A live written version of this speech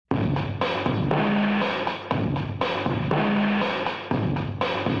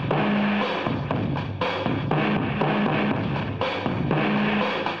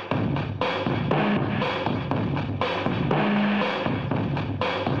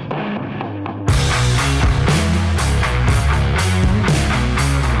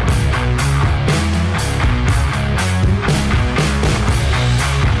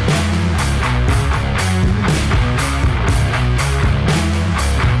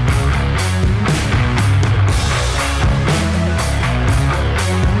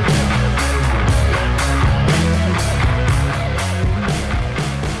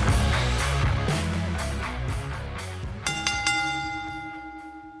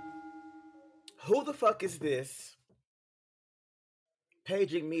Who the fuck is this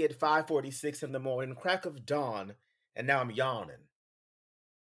paging me at 5:46 in the morning, crack of dawn, and now I'm yawning?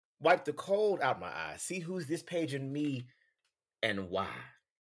 Wipe the cold out my eyes. See who's this paging me and why.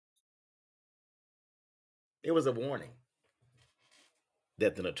 It was a warning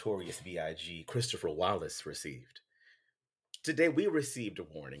that the notorious B.I.G. Christopher Wallace received. Today we received a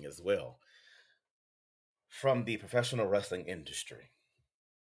warning as well from the professional wrestling industry.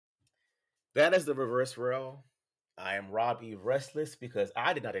 That is the reverse rail. I am Rob Eve Restless because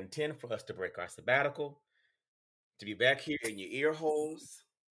I did not intend for us to break our sabbatical, to be back here in your ear holes.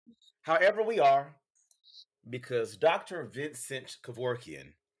 However, we are because Dr. Vincent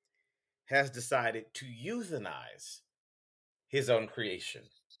Kevorkian has decided to euthanize his own creation.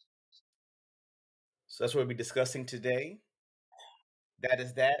 So that's what we'll be discussing today. That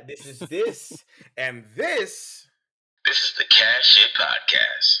is that. This is this. And this is the Cash Shit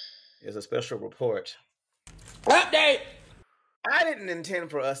Podcast. is a special report. Update! I didn't intend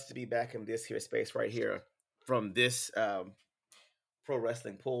for us to be back in this here space right here from this pro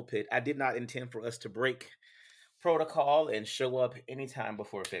wrestling pulpit. I did not intend for us to break protocol and show up anytime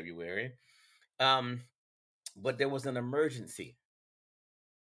before February. But there was an emergency.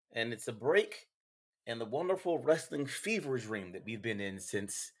 And it's a break in the wonderful wrestling fever dream that we've been in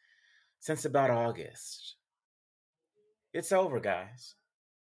since about August. It's over, guys.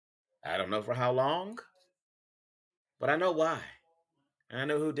 I don't know for how long, but I know why. And I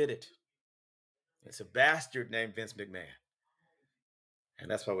know who did it. It's a bastard named Vince McMahon. And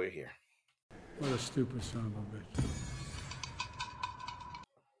that's why we're here. What a stupid son of a bitch.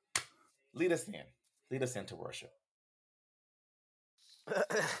 Lead us in. Lead us into worship.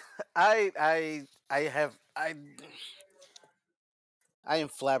 I am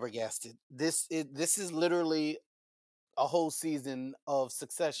flabbergasted. This is literally a whole season of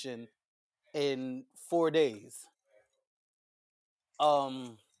Succession in 4 days.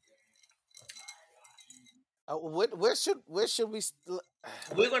 Where should we?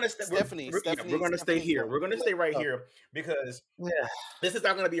 We're gonna Stephanie. We're gonna stay here. We're gonna stay right Oh. here because Yeah. this is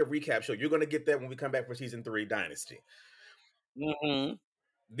not gonna be a recap show. You're gonna get that when we come back for season 3, Dynasty. Mm-hmm.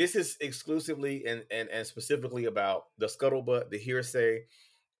 This is exclusively and specifically about the scuttlebutt, the hearsay,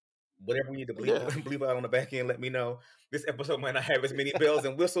 whatever we need to bleep out on the back end. Let me know. This episode might not have as many bells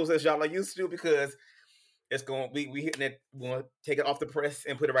and whistles as y'all are used to because it's going. We hitting it. We're gonna take it off the press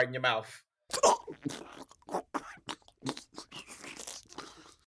and put it right in your mouth.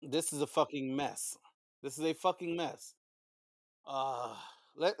 This is a fucking mess. This is a fucking mess.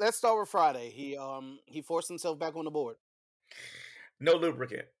 Let's start with Friday. He forced himself back on the board. No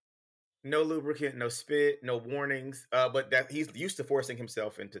lubricant, no spit, no warnings. But that he's used to forcing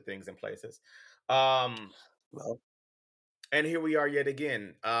himself into things and places. Well, and here we are yet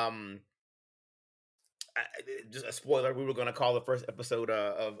again. Just a spoiler: we were going to call the first episode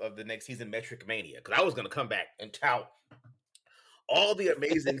of the next season Metric Mania because I was going to come back and tout all the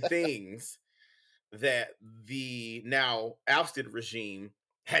amazing things that the now ousted regime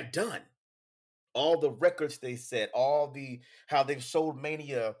had done. All the records they set, how they've sold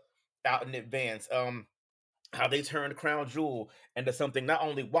Mania out in advance, how they turned Crown Jewel into something not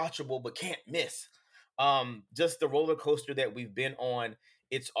only watchable but can't miss. Just the roller coaster that we've been on.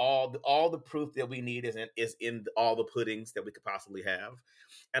 It's all the proof that we need is in all the puddings that we could possibly have,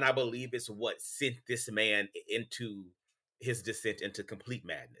 and I believe it's what sent this man into his descent into complete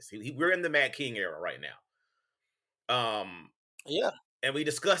madness. We're in the Mad King era right now. Yeah. And we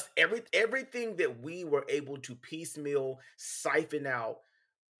discussed everything that we were able to piecemeal, siphon out,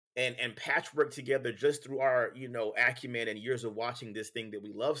 and patchwork together just through our acumen and years of watching this thing that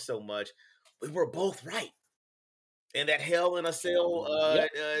we love so much. We were both right. And that Hell in a Cell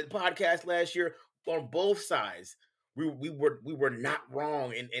podcast last year, on both sides, we were not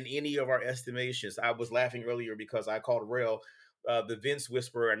wrong in any of our estimations. I was laughing earlier because I called Rail the Vince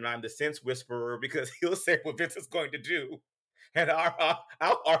Whisperer, and I'm the Sense Whisperer because he'll say what Vince is going to do, and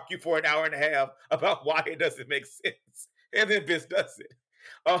I'll argue for an hour and a half about why it doesn't make sense, and then Vince does it.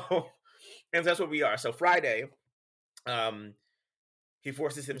 And that's what we are. So Friday, he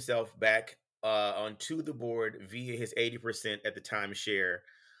forces himself back onto the board via his 80% at the time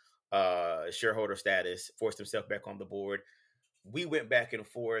shareholder status, forced himself back on the board. We went back and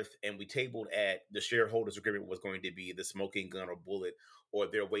forth and we tabled at the shareholders agreement was going to be the smoking gun or bullet or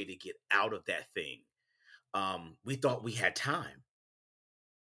their way to get out of that thing. We thought we had time.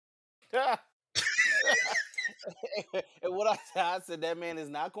 And what I said, that man is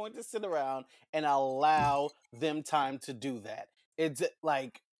not going to sit around and allow them time to do that. It's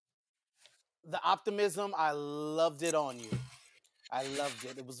like the optimism. I loved it on you. I loved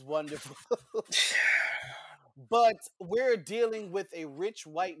it. It was wonderful. But we're dealing with a rich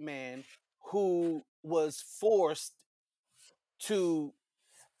white man who was forced to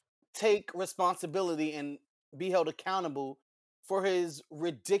take responsibility and be held accountable for his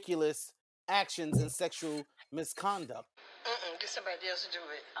ridiculous actions and sexual misconduct. Get somebody else to do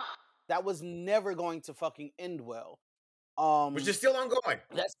it. That was never going to fucking end well. Which is still ongoing.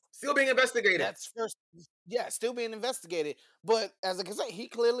 That's Still being investigated. That's first, yeah, still being investigated. But as I can say, he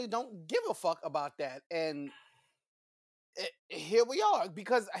clearly don't give a fuck about that, and here we are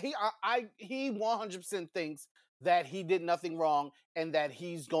because he 100% thinks that he did nothing wrong and that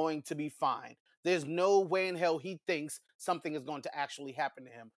he's going to be fine. There's no way in hell he thinks something is going to actually happen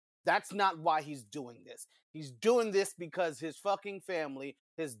to him. That's not why he's doing this. He's doing this because his fucking family,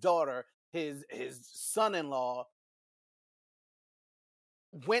 his daughter, his son-in-law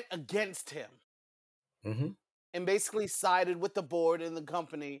went against him and basically sided with the board and the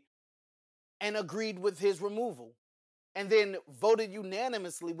company and agreed with his removal, and then voted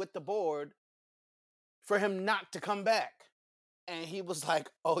unanimously with the board for him not to come back. And he was like,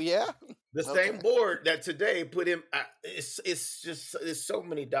 "Oh yeah." The same board that today put him. It's just there's so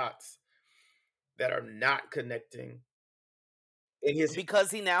many dots that are not connecting. In his Because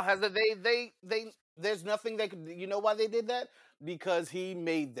he now has a they. There's nothing they could. You know why they did that? Because he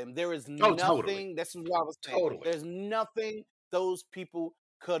made them. There is nothing. Totally. That's what I was saying. Totally. There's nothing those people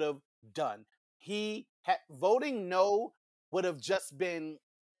could have done. Voting no would have just been.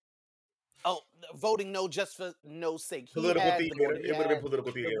 Oh, voting no just for no's sake. Political theater. It would have been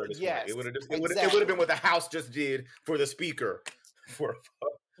political theater. Yes, it would have been what the House just did for the Speaker.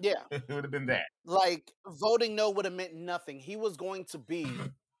 Yeah, it would have been that. Like voting no would have meant nothing. He was going to be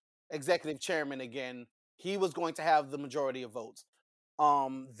executive chairman again. He was going to have the majority of votes.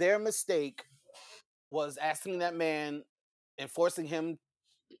 Their mistake was asking that man and forcing him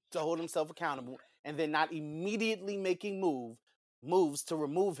to hold himself accountable, and then not immediately making moves to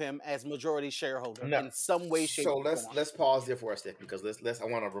remove him as majority shareholder in some way, shape, or form. So let's pause there for a second because I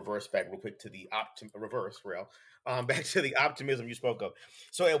want to reverse back real quick to the back to the optimism you spoke of.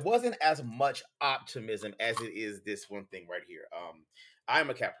 So it wasn't as much optimism as it is this one thing right here. I'm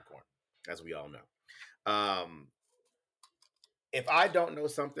a Capricorn, as we all know. If I don't know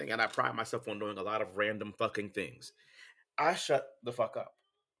something, and I pride myself on knowing a lot of random fucking things, I shut the fuck up.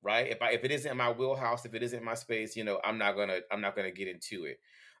 Right? If it isn't in my wheelhouse, if it isn't my space, I'm not gonna get into it.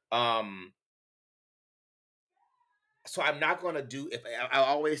 So I'm not gonna do. If I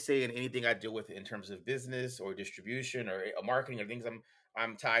always say in anything I deal with in terms of business or distribution or marketing or things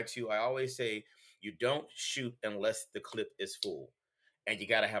I'm tied to, I always say you don't shoot unless the clip is full, and you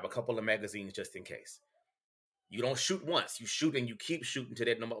got to have a couple of magazines just in case. You don't shoot once. You shoot and you keep shooting till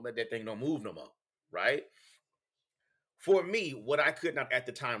that thing don't move no more. Right? For me, what I could not at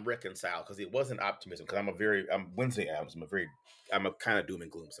the time reconcile, because it wasn't optimism, because I'm Wednesday Adams, I'm a kind of doom and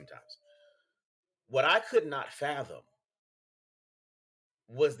gloom sometimes. What I could not fathom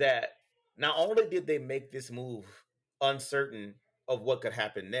was that not only did they make this move uncertain of what could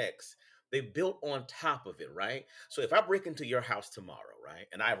happen next, they built on top of it, right? So if I break into your house tomorrow, right,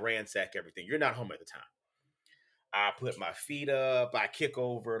 and I ransack everything, you're not home at the time. I put my feet up, I kick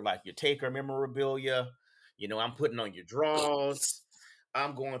over like your Taker memorabilia. I'm putting on your drawers.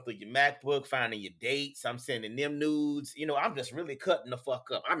 I'm going through your MacBook, finding your dates. I'm sending them nudes. I'm just really cutting the fuck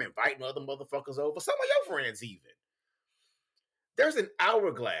up. I'm inviting other motherfuckers over. Some of your friends even. There's an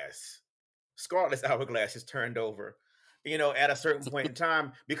hourglass. Scarlett's hourglass is turned over, at a certain point in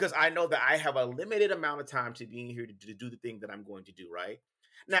time, because I know that I have a limited amount of time to be in here to do the thing that I'm going to do, right?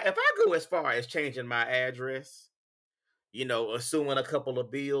 Now, if I go as far as changing my address, assuming a couple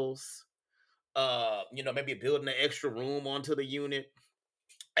of bills, maybe building an extra room onto the unit.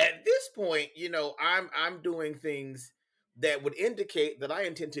 At this point, I'm doing things that would indicate that I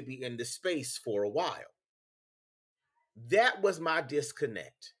intend to be in this space for a while. That was my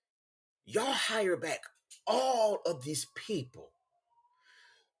disconnect. Y'all hire back all of these people.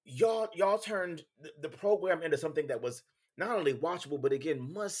 Y'all turned the program into something that was not only watchable, but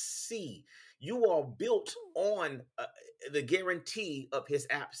again, must see. You all built on the guarantee of his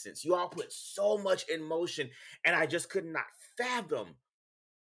absence. You all put so much in motion, and I just could not fathom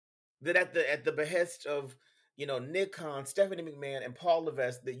that at the behest of Nick Khan, Stephanie McMahon, and Paul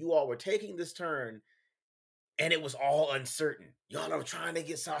Levesque, that you all were taking this turn, and it was all uncertain. Y'all are trying to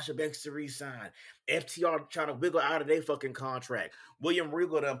get Sasha Banks to re-sign. FTR trying to wiggle out of their fucking contract. William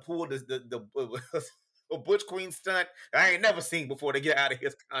Regal done pulled the a Butch Queen stunt I ain't never seen before to get out of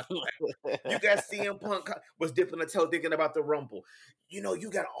his contract. You got CM Punk was dipping a toe thinking about the Rumble. You know, you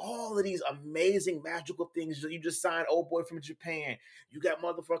got all of these amazing magical things. You just signed old boy from Japan. You got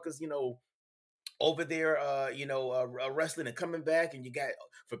motherfuckers, you know, over there, wrestling and coming back, and you got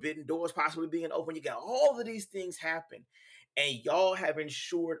Forbidden Doors possibly being open. You got all of these things happen, and y'all haven't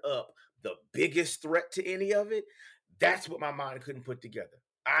shored up the biggest threat to any of it. That's what my mind couldn't put together.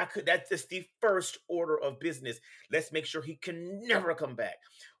 That's just the first order of business. Let's make sure he can never come back.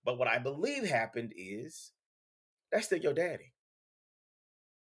 But what I believe happened is that's still your daddy.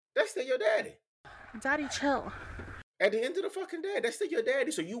 That's still your daddy. Daddy, chill. At the end of the fucking day, that's still your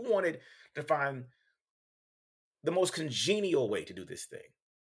daddy. So you wanted to find the most congenial way to do this thing.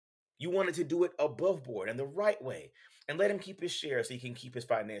 You wanted to do it above board and the right way, and let him keep his share so he can keep his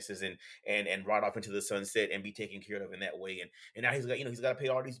finances and ride off into the sunset and be taken care of in that way. And now he's got to pay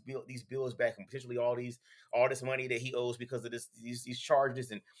all these bills back, and potentially all this money that he owes because of these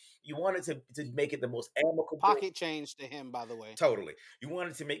charges. And you wanted to make it the most amicable pocket change to him, by the way. Totally. You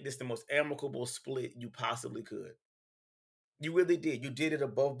wanted to make this the most amicable split you possibly could. You really did. You did it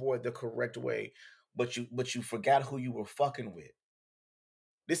above board the correct way, but you forgot who you were fucking with.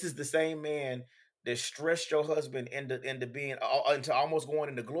 This is the same man that stressed your husband into almost going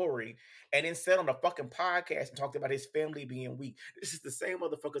into glory, and then said on a fucking podcast and talked about his family being weak. This is the same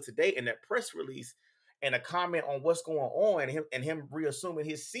motherfucker today in that press release and a comment on what's going on, and him reassuming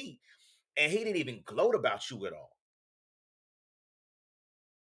his seat, and he didn't even gloat about you at all.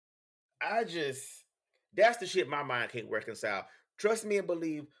 That's the shit my mind can't reconcile. Trust me and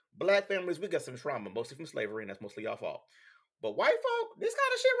believe, Black families, we got some trauma, mostly from slavery, and that's mostly y'all fault. But white folk, this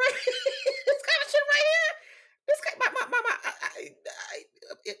kind of shit right here,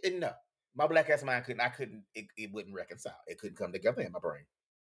 no. My black ass mind it wouldn't reconcile. It couldn't come together in my brain.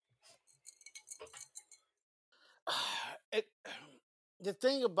 The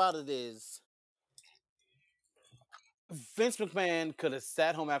thing about it is, Vince McMahon could have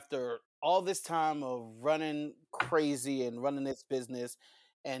sat home after all this time of running crazy and running his business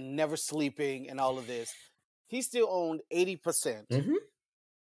and never sleeping and all of this. He still owned 80%. Mm-hmm.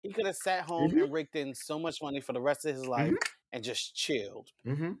 He could have sat home and raked in so much money for the rest of his life and just chilled.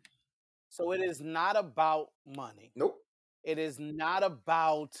 Mm-hmm. So it is not about money. Nope. It is not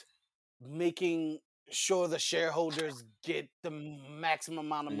about making sure the shareholders get the maximum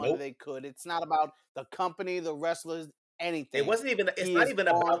amount of money they could. It's not about the company, the wrestlers, anything. It's not even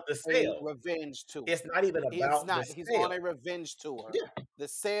about the sale. Revenge tour. It's not even about the sale. He's on a revenge tour. Yeah. The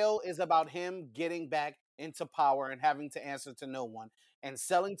sale is about him getting back into power and having to answer to no one and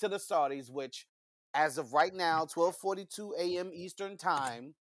selling to the Saudis, which as of right now, 12:42 a.m. Eastern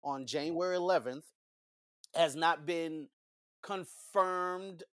time on January 11th, has not been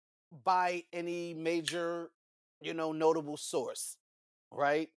confirmed by any major, notable source,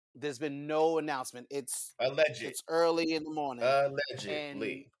 right? There's been no announcement. It's alleged. It's early in the morning.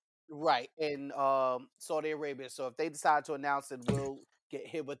 Allegedly. Right, in Saudi Arabia. So if they decide to announce it, we'll get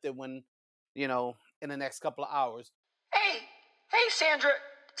hit with it when, in the next couple of hours. Hey, Sandra,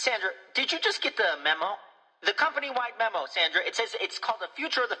 did you just get the memo? The company-wide memo, Sandra. It says it's called the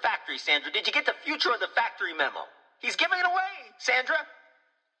Future of the Factory, Sandra. Did you get the Future of the Factory memo? He's giving it away, Sandra.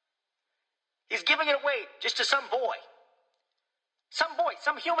 He's giving it away just to some boy.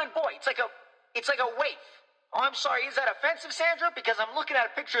 Some human boy. It's like a waif. Oh, I'm sorry, is that offensive, Sandra? Because I'm looking at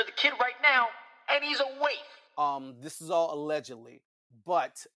a picture of the kid right now, and he's a waif. This is all allegedly,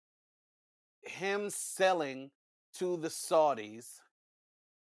 but him selling to the Saudis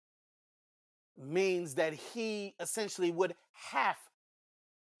means that he essentially would have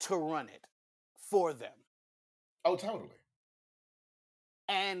to run it for them. Oh, totally.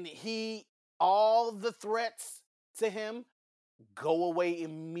 And all the threats to him go away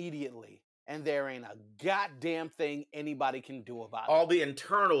immediately. And there ain't a goddamn thing anybody can do about it. All the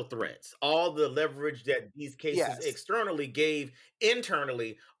internal threats, all the leverage that these cases externally gave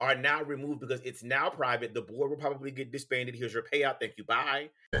internally are now removed because it's now private. The board will probably get disbanded. Here's your payout. Thank you.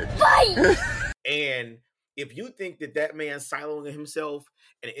 Bye. Bye. And if you think that man siloing himself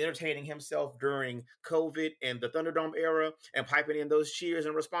and entertaining himself during COVID and the Thunderdome era and piping in those cheers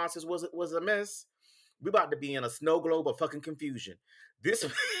and responses was a mess, we about to be in a snow globe of fucking confusion. This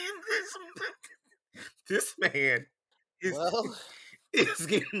man is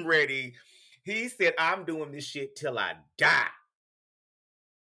getting ready. He said, I'm doing this shit till I die.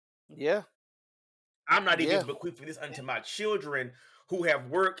 Yeah. I'm not even bequeathing this unto my children who have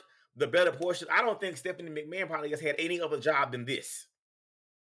worked the better portion. I don't think Stephanie McMahon probably has had any other job than this.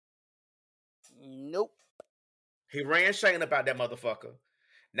 Nope. He ran Shane about that motherfucker.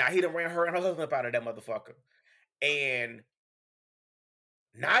 Now he done ran her and her husband up out of that motherfucker. And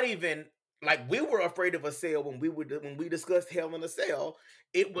not even like we were afraid of a sale when we discussed Hell in a Cell.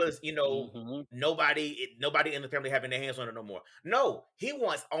 It was, nobody in the family having their hands on it no more. No, he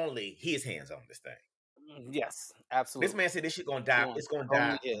wants only his hands on this thing. Yes, absolutely. This man said this shit gonna die. It's gonna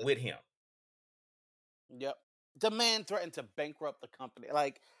die with him. Yep. The man threatened to bankrupt the company.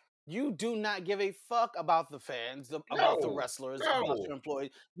 Like, you do not give a fuck about the fans, about the wrestlers, about your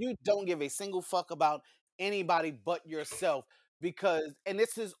employees. You don't give a single fuck about anybody but yourself, because, and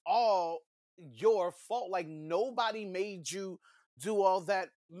this is all your fault. Like, nobody made you do all that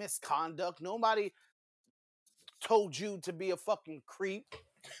misconduct. Nobody told you to be a fucking creep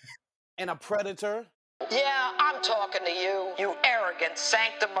and a predator. Yeah, I'm talking to you. You arrogant,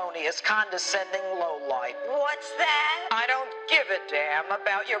 sanctimonious, condescending lowlife. What's that? I don't give a damn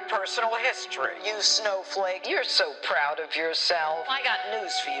about your personal history. You snowflake, you're so proud of yourself. I got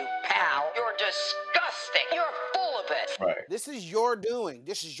news for you, pal. You're disgusting. You're full of it. Right. This is your doing.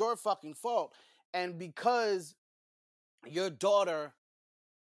 This is your fucking fault. And because your daughter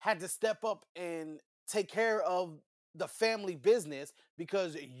had to step up and take care of the family business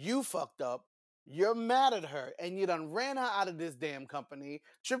because you fucked up, you're mad at her, and you done ran her out of this damn company.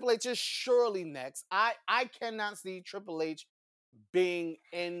 Triple H is surely next. I cannot see Triple H being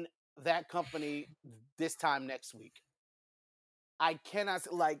in that company this time next week. I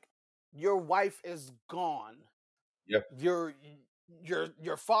cannot, like, your wife is gone. Yep.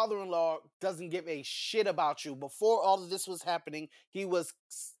 Your father-in-law doesn't give a shit about you. Before all of this was happening, he was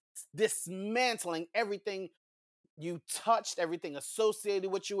dismantling everything you touched, everything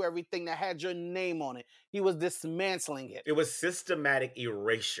associated with you, everything that had your name on it. He was dismantling it. It was systematic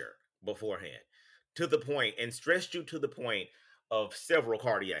erasure beforehand, to the point, and stressed you to the point of several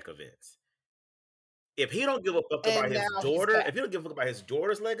cardiac events. If he don't give a fuck about his daughter, if he don't give a fuck about his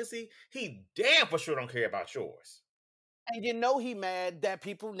daughter's legacy, he damn for sure don't care about yours. And he mad that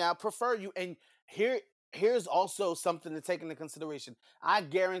people now prefer you. And here's also something to take into consideration. I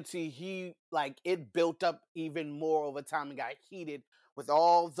guarantee it built up even more over time and got heated with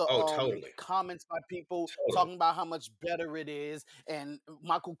all the comments by people talking about how much better it is, and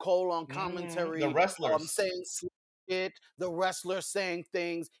Michael Cole on commentary, the wrestlers saying shit, the wrestlers saying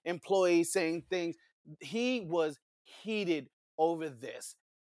things, employees saying things. He was heated over this,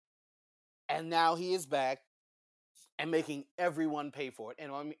 and now he is back and making everyone pay for it.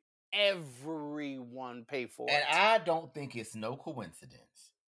 And I mean, everyone pay for it. And I don't think it's no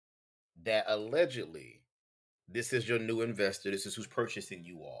coincidence that allegedly this is your new investor. This is who's purchasing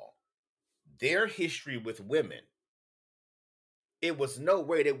you all. Their history with women, it was no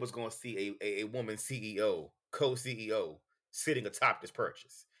way they was going to see a woman CEO, co-CEO, sitting atop this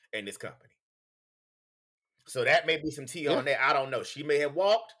purchase in this company. So that may be some tea on that. I don't know. She may have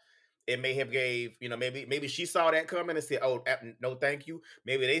walked. It may have gave, maybe she saw that coming and said, oh, no, thank you.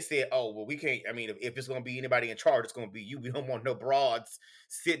 Maybe they said, oh, well, we can't. I mean, if it's going to be anybody in charge, it's going to be you. We don't want no broads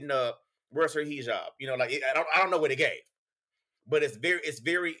sitting up. Where's her hijab? I don't know what it gave. But it's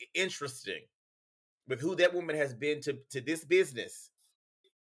very interesting with who that woman has been to this business.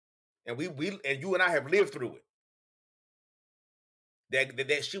 And and you and I have lived through it.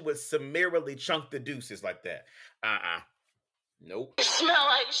 That she would summarily chunk the deuces like that. Nope. You smell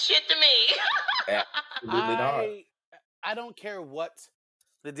like shit to me. Absolutely not. I don't care what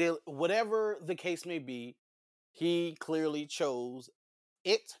the deal, whatever the case may be, he clearly chose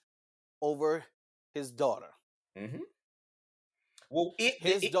it over his daughter. Mm-hmm. Well,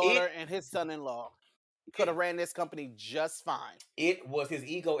 his daughter and his son-in-law could have ran this company just fine. It was his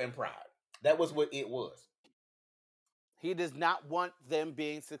ego and pride. That was what it was. He does not want them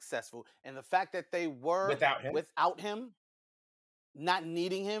being successful. And the fact that they were without him, not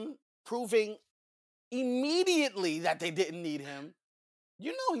needing him, proving immediately that they didn't need him,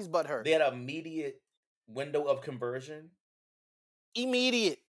 he's butthurt. They had an immediate window of conversion.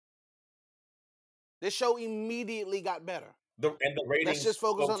 Immediate. This show immediately got better. The ratings. Let's just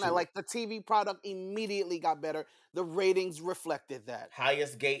focus on that. Like, the TV product immediately got better. The ratings reflected that.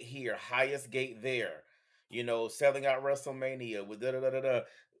 Highest gate here, highest gate there. Selling out WrestleMania with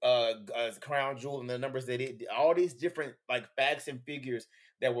Crown Jewel and the numbers that all these different facts and figures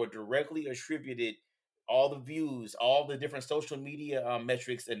that were directly attributed, all the views, all the different social media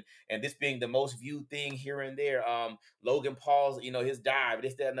metrics, and this being the most viewed thing here and there. Logan Paul's, his dive,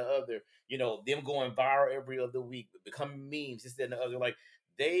 this, that, and the other. Them going viral every other week, becoming memes, this, that, and the other. Like,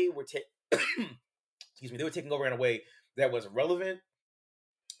 they were they were taking over in a way that was relevant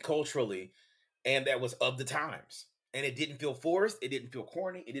culturally, and that was of the times. And it didn't feel forced. It didn't feel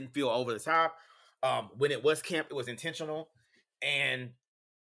corny. It didn't feel over the top. When it was camp, it was intentional. And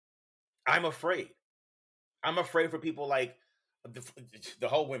I'm afraid. I'm afraid for people like the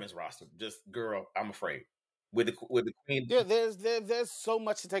whole women's roster. Just girl, I'm afraid with the queen. Yeah, there's so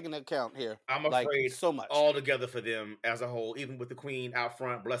much to take into account here. I'm Like, afraid so much. all together for them as a whole. Even with the queen out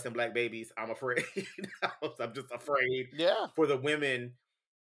front, blessing black babies. I'm afraid. I'm just afraid. Yeah. For the women.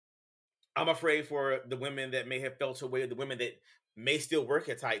 I'm afraid for the women that may have felt away, the women that may still work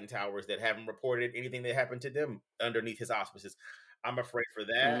at Titan Towers that haven't reported anything that happened to them underneath his auspices. I'm afraid for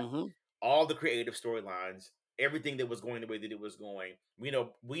that. Mm-hmm. All the creative storylines, everything that was going the way that it was going. We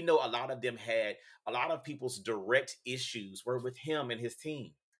know a lot of them had, a lot of people's direct issues were with him and his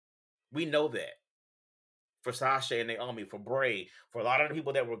team. We know that. For Sasha and Naomi, for Bray, for a lot of the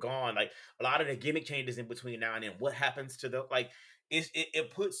people that were gone, like a lot of the gimmick changes in between now and then. What happens to the, like,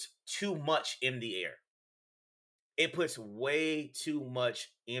 it puts too much in the air. It puts way too much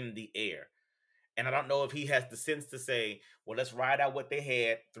in the air. And I don't know if he has the sense to say, well, let's ride out what they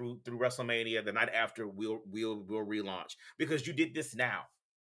had through WrestleMania. The night after, we'll relaunch. Because you did this now.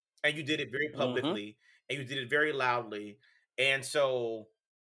 And you did it very publicly. And you did it very loudly. And so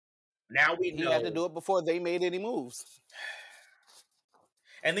now we know. He had to do it before they made any moves.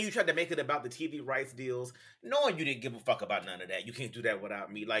 And then you tried to make it about the TV rights deals, knowing you didn't give a fuck about none of that. You can't do that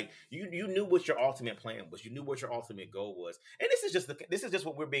without me. Like, you knew what your ultimate plan was. You knew what your ultimate goal was. And this is just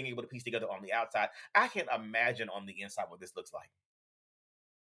what we're being able to piece together on the outside. I can't imagine on the inside what this looks like.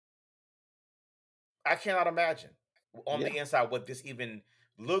 I cannot imagine on the inside what this even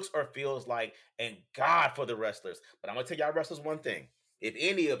looks or feels like. And God for the wrestlers. But I'm going to tell y'all wrestlers one thing. If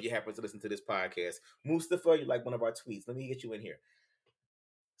any of you happen to listen to this podcast, Mustafa, you like one of our tweets. Let me get you in here.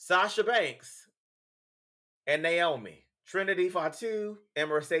 Sasha Banks and Naomi, Trinity Fatu and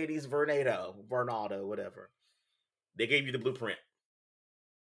Mercedes Varnado, whatever. They gave you the blueprint.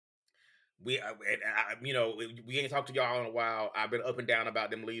 We ain't talked to y'all in a while. I've been up and down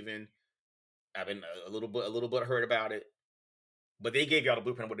about them leaving. I've been a little bit hurt about it, but they gave y'all the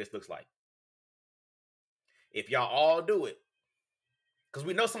blueprint of what this looks like. If y'all all do it, because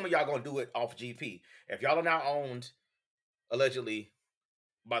we know some of y'all gonna do it off GP. If y'all are now owned, allegedly,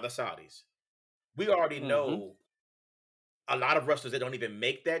 by the Saudis, we already know a lot of wrestlers that don't even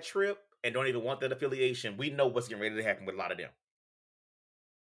make that trip and don't even want that affiliation. We know what's getting ready to happen with a lot of them.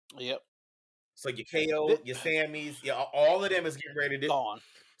 Yep. So your KO, your Sammys, all of them is getting ready to gone.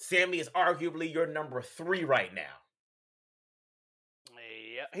 Sammy is arguably your number 3 right now.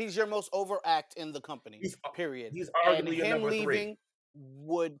 Yeah, he's your most over act in the company. Period. He's arguably your number 3. Him leaving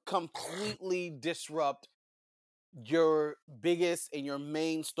would completely disrupt your biggest and your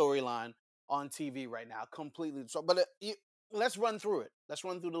main storyline on TV right now. Completely. But let's run through it. Let's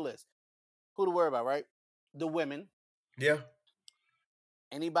run through the list. Who to worry about, right? The women. Yeah.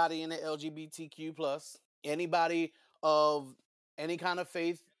 Anybody in the LGBTQ plus. Anybody of any kind of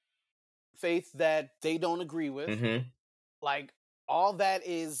faith that they don't agree with. Mm-hmm. Like, all that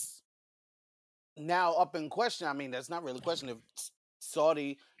is now up in question. I mean, that's not really a question. If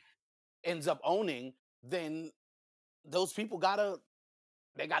Saudi ends up owning, then those people gotta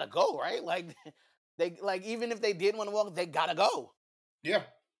go, right? Like, even if they did want to walk, they gotta go. Yeah.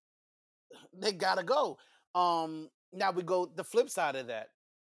 They gotta go. Now we go the flip side of that.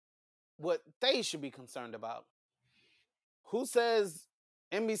 What they should be concerned about. Who says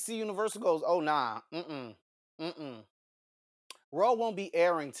NBC Universal goes, oh, nah, Raw won't be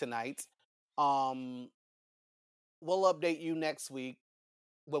airing tonight. We'll update you next week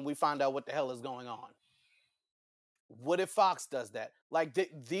when we find out what the hell is going on. What if Fox does that? Like,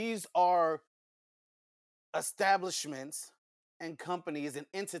 these are establishments and companies and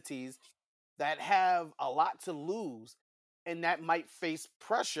entities that have a lot to lose and that might face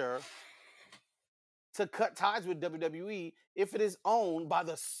pressure to cut ties with WWE if it is owned by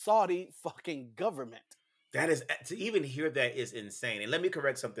the Saudi fucking government. That is, to even hear that is insane. And let me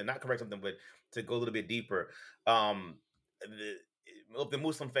correct something, not correct something, but to go a little bit deeper. The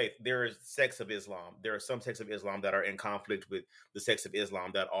Muslim faith, there is sects of Islam. There are some sects of Islam that are in conflict with the sects of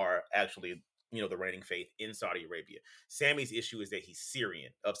Islam that are actually, the reigning faith in Saudi Arabia. Sammy's issue is that he's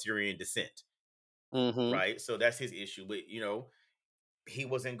Syrian, of Syrian descent. Mm-hmm. Right? So that's his issue. But, he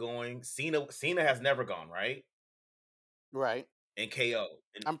wasn't going. Cena has never gone, right? Right. And KO.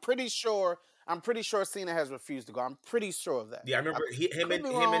 And I'm pretty sure Cena has refused to go. I'm pretty sure of that. Yeah, I remember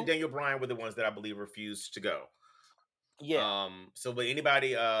him and Daniel Bryan were the ones that I believe refused to go. Yeah. So, but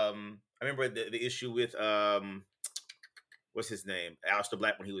anybody, I remember the issue with what's his name? Aleister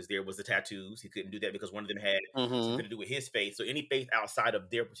Black, when he was there, was the tattoos. He couldn't do that because one of them had something to do with his faith. So any faith outside of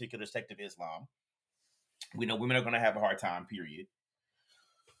their particular sect of Islam, we know women are going to have a hard time, period.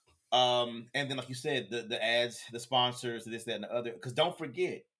 And then, like you said, the ads, the sponsors, this, that, and the other. Because don't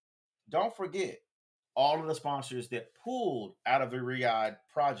forget, don't forget all of the sponsors that pulled out of the Riyadh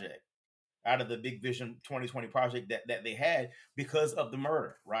project, out of the Big Vision 2020 project that they had because of the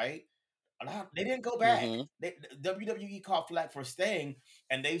murder, right? They didn't go back. WWE caught flack for staying,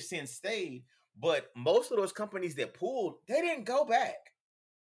 and they've since stayed. But most of those companies that pulled, they didn't go back.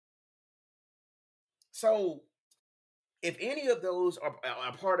 So if any of those are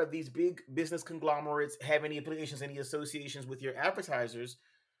part of these big business conglomerates, have any affiliations, any associations with your advertisers,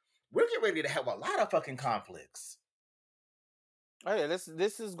 we're getting ready to have a lot of fucking conflicts. Oh yeah,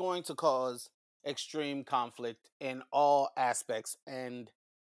 this is going to cause extreme conflict in all aspects, and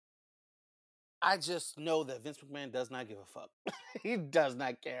I just know that Vince McMahon does not give a fuck. He does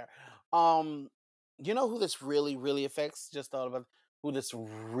not care. You know who this really, really affects? Just thought about who this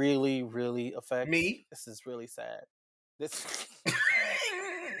really, really affects. Me. This is really sad. This.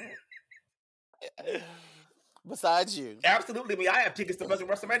 Besides you. Absolutely me. I have tickets to fucking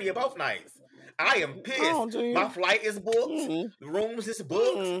WrestleMania both nights. I am pissed. My flight is booked. The rooms is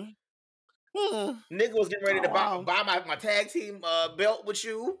booked. Nigga was getting ready to buy my tag team belt with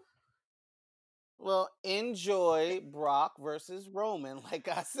you. Well, enjoy Brock versus Roman, like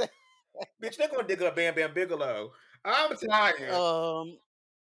I said. Bitch, they're gonna dig up Bam Bam Bigelow. I'm tired.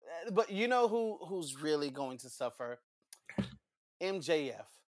 But you know who's really going to suffer? MJF.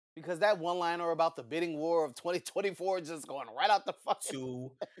 Because that one-liner about the bidding war of 2024 is just going right out the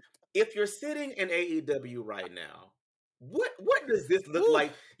fucking... If you're sitting in AEW right now, what does this look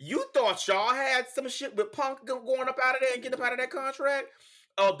like? You thought y'all had some shit with Punk going up out of there and getting up out of that contract?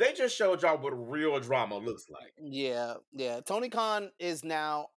 Oh, they just showed y'all what real drama looks like. Yeah. Tony Khan is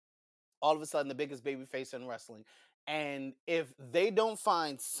now all of a sudden the biggest babyface in wrestling. And if they don't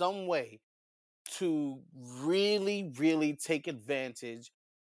find some way to really, really take advantage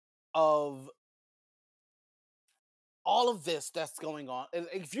of all of this that's going on,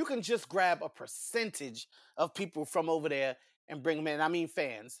 if you can just grab a percentage of people from over there and bring them in, I mean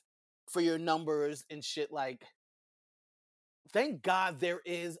fans, for your numbers and shit, like, thank God there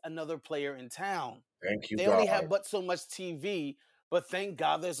is another player in town. Thank you, They God. only have but so much TV, but thank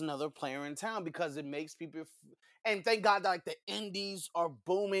God there's another player in town because it makes people... And thank God that, like, the indies are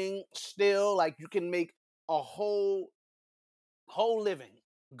booming still. Like, you can make a whole living,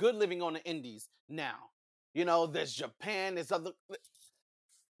 good living on the indies now. You know, there's Japan,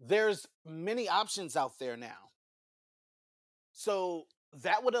 there's many options out there now. So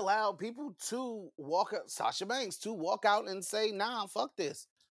that would allow people to Sasha Banks to walk out and say, nah, fuck this.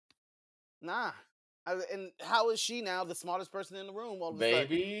 Nah. And how is she now the smartest person in the room all of a sudden?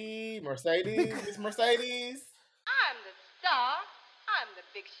 Baby, Mercedes, it's Mercedes. I'm the star. I'm the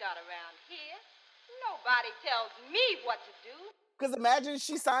big shot around here. Nobody tells me what to do. Because imagine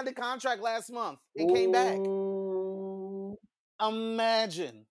she signed a contract last month and came back.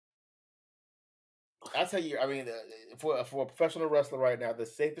 Imagine. I tell you, I mean, for a professional wrestler right now, the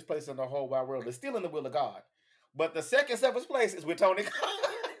safest place in the whole wide world is still in the will of God. But the second safest place is with Tony Khan.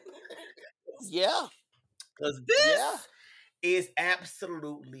 Yeah. Because this is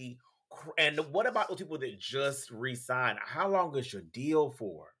absolutely... And what about those people that just re-signed? How long is your deal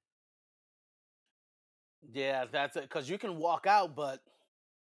for? Yeah, that's it. Because you can walk out, but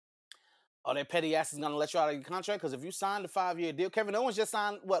are their petty asses going to let you out of your contract? Because if you signed a 5-year deal, Kevin Owens just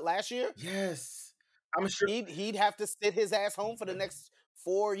signed, what, last year? Yes. I'm sure he'd have to sit his ass home for the next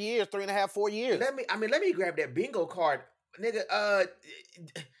 4 years, 3.5, 4 years. Let me grab that bingo card, nigga.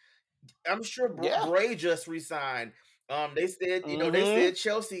 I'm sure Bray just re-signed. They said, they said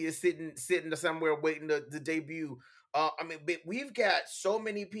Chelsea is sitting somewhere waiting to debut. I mean, but we've got so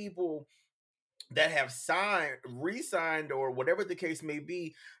many people that have re-signed, or whatever the case may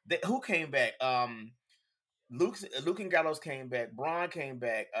be. Who came back? Luke and Gallows came back. Braun came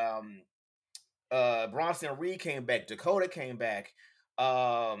back. Bronson Reed came back. Dakota came back.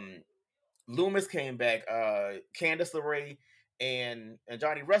 Loomis came back. Candice LeRae and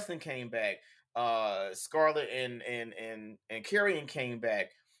Johnny Wrestling came back. Scarlett and Karrion came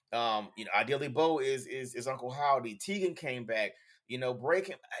back. Ideally Bo is Uncle Howdy. Tegan came back. Bray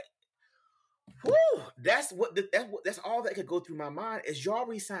came. That's all that could go through my mind is y'all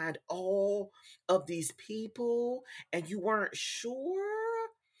re-signed all of these people and you weren't sure.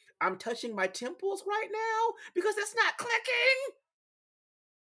 I'm touching my temples right now because it's not clicking.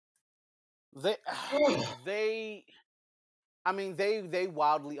 They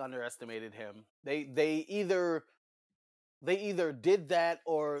wildly underestimated him. They either did that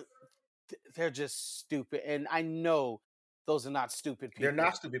or they're just stupid. And I know those are not stupid people. They're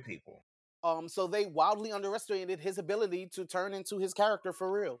not stupid people. So they wildly underestimated his ability to turn into his character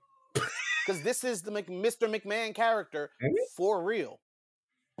for real. Because this is the Mr. McMahon character for real.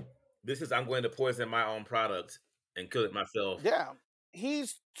 This is I'm going to poison my own product and kill it myself. Yeah.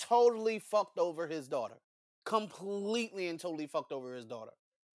 He's totally fucked over his daughter. Completely and totally fucked over his daughter.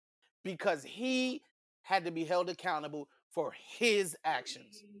 Because he had to be held accountable for his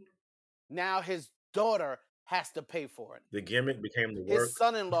actions. Now his daughter has to pay for it. The gimmick became the work. His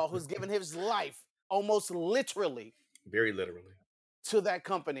son-in-law, who's given his life almost literally, very literally, to that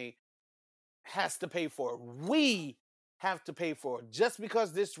company, has to pay for it. We have to pay for it. Just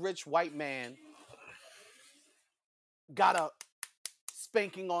because this rich white man got a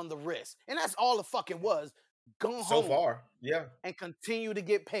spanking on the wrist. And that's all the fuck it was. Go home. So far, yeah. And continue to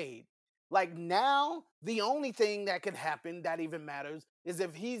get paid. Like now, the only thing that could happen that even matters is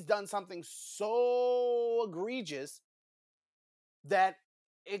if he's done something so egregious that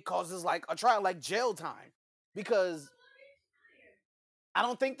it causes like a trial, like jail time. Because I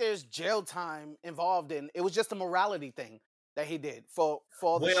don't think there's jail time involved in it. Was just a morality thing that he did for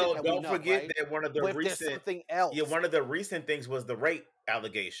the shit that don't we know, forget right? that one of the recent something else. Yeah, one of the recent things was the rape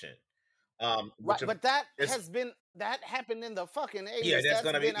allegation. Right, but that happened in the fucking 80s. Yeah, that's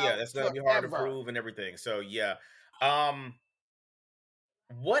gonna be hard to prove and everything. So yeah.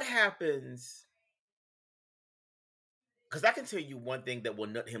 What happens? Because I can tell you one thing that will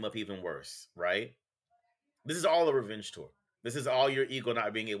nut him up even worse, right? This is all a revenge tour. This is all your ego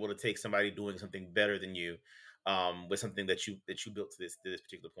not being able to take somebody doing something better than you, with something that you built to this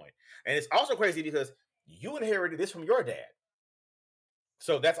particular point. And it's also crazy because you inherited this from your dad.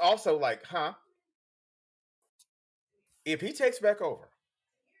 So that's also like, huh? If he takes back over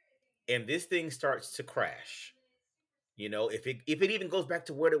and this thing starts to crash, you know, if it even goes back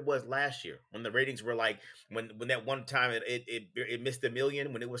to what it was last year when the ratings were like when that one time it missed 1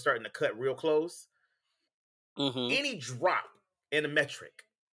 million, when it was starting to cut real close, any drop in a metric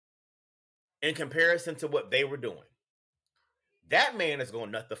in comparison to what they were doing, that man is going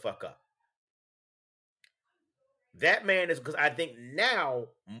to nut the fuck up. That man is, because I think now,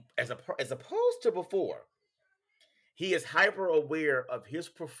 as opposed to before, he is hyper aware of his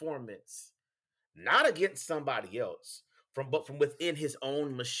performance, not against somebody else, but from within his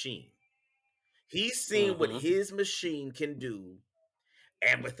own machine. He's seen what his machine can do,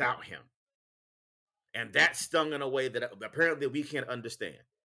 and without him, and that stung in a way that apparently we can't understand.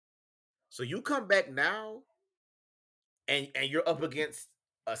 So you come back now, and you're up against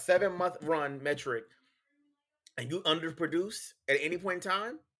a 7-month run metric, and you underproduce at any point in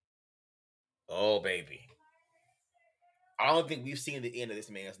time. Oh baby. I don't think we've seen the end of this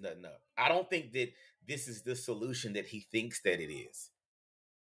man's nutting up. I don't think that this is the solution that he thinks that it is.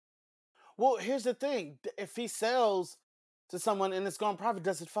 Well, here's the thing. If he sells to someone and it's gone private,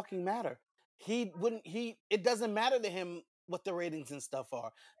 does it fucking matter? It doesn't matter to him what the ratings and stuff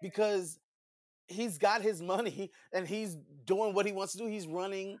are, because he's got his money and he's doing what he wants to do. He's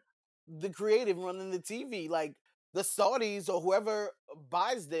running the creative, running the TV. Like the Saudis or whoever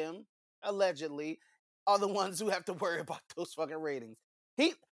buys them, allegedly, are the ones who have to worry about those fucking ratings.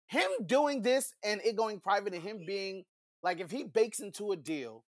 Him doing this and it going private, and him being like, if he bakes into a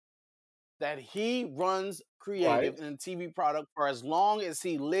deal that he runs creative in a TV product for as long as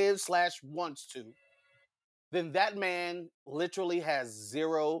he lives / wants to, then that man literally has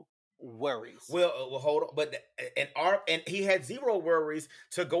zero worries. Well, hold on, but and he had zero worries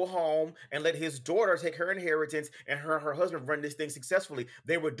to go home and let his daughter take her inheritance and her husband run this thing successfully.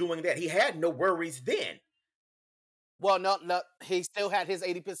 They were doing that. He had no worries then. Well, no, he still had his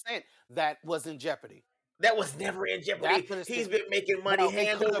 80% that was in jeopardy. That was never in jeopardy. He's been making money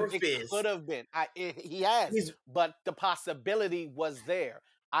hand over fist. It could have been. He has, but the possibility was there.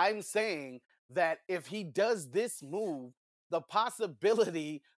 I'm saying that if he does this move, the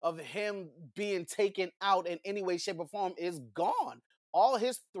possibility of him being taken out in any way, shape, or form is gone. All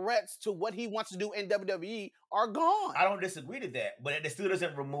his threats to what he wants to do in WWE are gone. I don't disagree to that, but it still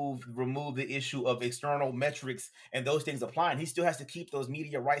doesn't remove the issue of external metrics and those things applying. He still has to keep those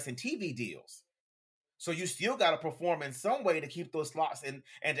media rights and TV deals. So you still got to perform in some way to keep those slots and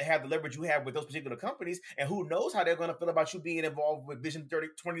to have the leverage you have with those particular companies. And who knows how they're going to feel about you being involved with Vision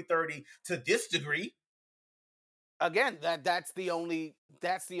 2030 to this degree. Again, that's the only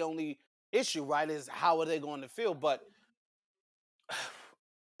issue, right? Is how are they going to feel? But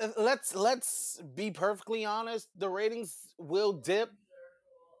let's be perfectly honest. The ratings will dip,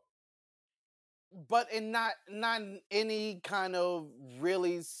 but in not any kind of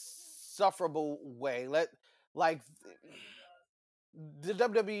really sufferable way. The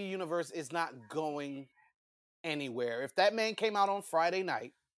WWE universe is not going anywhere. If that man came out on Friday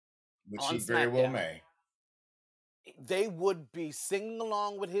night, which he very well may, they would be singing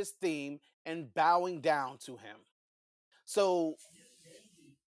along with his theme and bowing down to him. So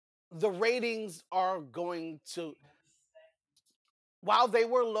the ratings are going to, while they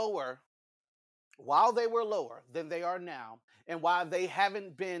were lower than they are now, and while they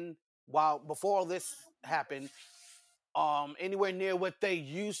haven't been, while before all this happened, anywhere near what they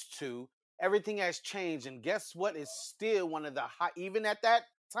used to, everything has changed. And guess what? Is still one of the high, even at that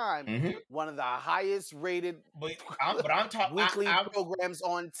time, one of the highest rated I'm talking weekly programs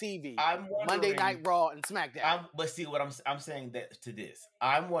on TV. I'm Monday Night Raw and SmackDown. But see what I'm saying that to this.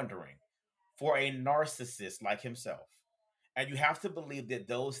 I'm wondering, for a narcissist like himself, and you have to believe that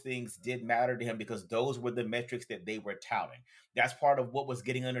those things did matter to him because those were the metrics that they were touting. That's part of what was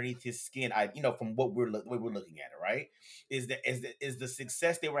getting underneath his skin. From what we're looking at it, right? Is the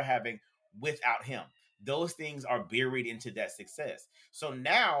success they were having without him. Those things are buried into that success. So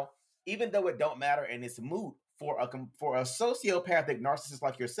now, even though it don't matter and it's moot for a sociopathic narcissist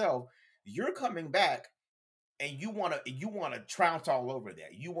like yourself, you're coming back and you want to trounce all over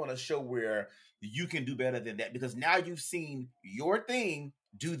that. You want to show where you can do better than that because now you've seen your thing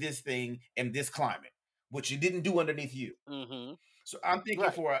do this thing in this climate, which you didn't do underneath you. So I'm thinking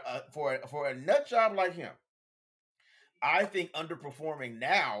for a nut job like him, I think underperforming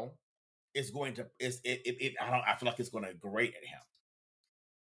now is going to I feel like it's going to grate at him.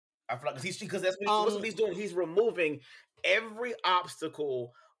 I feel like because that's what he's doing. He's removing every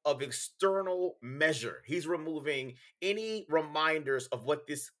obstacle of external measure. He's removing any reminders of what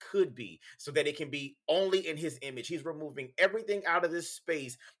this could be so that it can be only in his image. He's removing everything out of this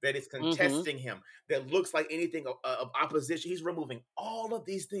space that is contesting him, that looks like anything of opposition. He's removing all of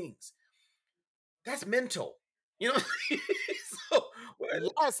these things. That's mental. So,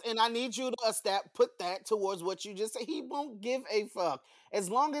 yes, and I need you to put that towards what you just said. He won't give a fuck. As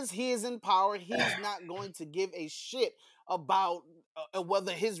long as he is in power, he's not going to give a shit about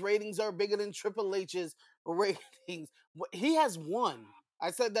whether his ratings are bigger than Triple H's ratings. He has won.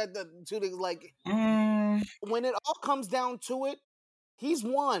 I said that to the when it all comes down to it, he's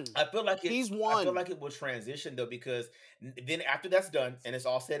won. I feel like he's won. I feel like it will transition though, because then after that's done and it's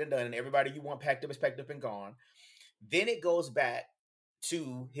all said and done, and everybody you want packed up is packed up and gone, then it goes back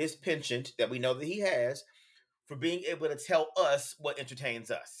to his penchant that we know that he has for being able to tell us what entertains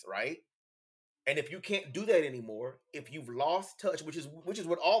us, right? And if you can't do that anymore, if you've lost touch, which is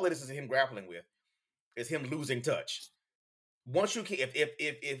what all of this is him grappling with, is him losing touch. Once you can,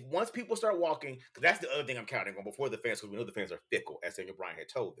 if once people start walking, because that's the other thing I'm counting on before the fans, because we know the fans are fickle, as Daniel Bryan had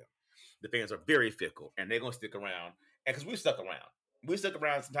told them. The fans are very fickle, and they're gonna stick around, and because we stuck around. We stuck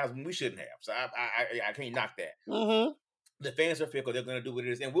around sometimes when we shouldn't have, so I can't knock that. The fans are fickle. They're going to do what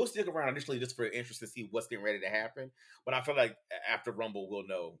it is. And we'll stick around initially just for interest to see what's getting ready to happen. But I feel like after Rumble, we'll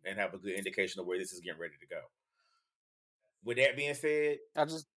know and have a good indication of where this is getting ready to go. With that being said,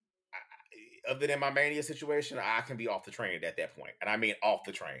 other than my Mania situation, I can be off the train at that point. And I mean off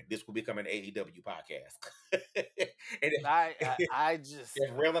the train. This will become an AEW podcast. And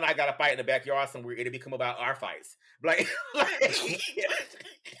if Rail and I got to fight in the backyard somewhere, it'll become about our fights. I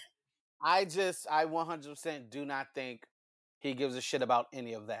 100% do not think he gives a shit about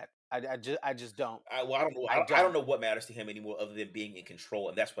any of that. I just don't. I don't know what matters to him anymore other than being in control,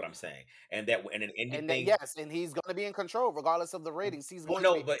 and that's what I'm saying. And he's going to be in control regardless of the ratings. He's going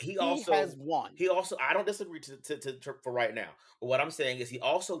to be. But he has won. I don't disagree to for right now. But what I'm saying is he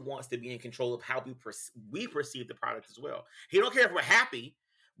also wants to be in control of how we perceive the product as well. He don't care if we're happy,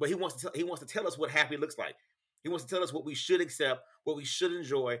 but he wants to tell us what happy looks like. He wants to tell us what we should accept, what we should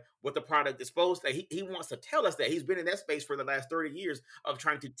enjoy, what the product is supposed to. He wants to tell us that. He's been in that space for the last 30 years of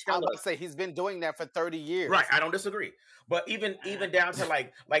trying to tell us. I would say he's been doing that for 30 years. Right, I don't disagree. But even down to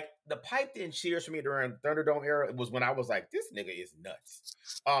like the piped in cheers for me during Thunderdome era was when I was like, this nigga is nuts.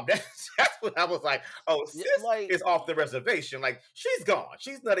 That's when I was like, oh, sis is off the reservation. Like, she's gone.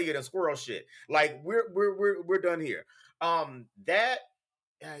 She's nuttier than squirrel shit. Like, we're done here.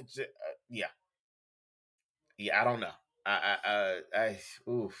 Yeah, I don't know.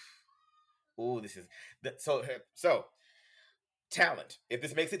 This is so talent. If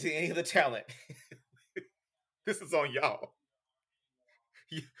this makes it to any of the talent, this is on y'all.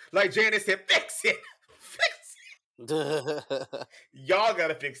 Like Janice said, fix it. Y'all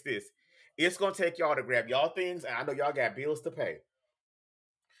gotta fix this. It's gonna take y'all to grab y'all things, and I know y'all got bills to pay,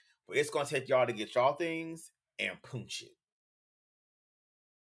 but it's gonna take y'all to get y'all things and punch it.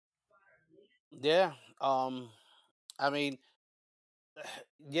 Yeah. I mean,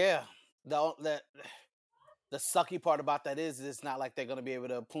 yeah. The sucky part about that is it's not like they're gonna be able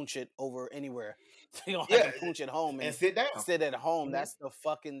to punch it over anywhere. They're gonna have to punch it home and sit down, sit at home. Mm-hmm. That's the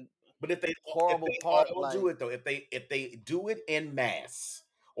fucking. But if they part. Do it though, if they do it in mass,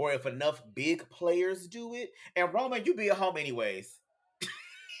 or if enough big players do it, and Roman, you be at home anyways.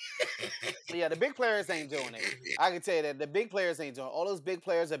 Yeah, the big players ain't doing it. I can tell you that the big players ain't doing it. All those big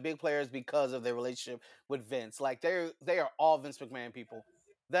players are big players because of their relationship with Vince. Like they are all Vince McMahon people.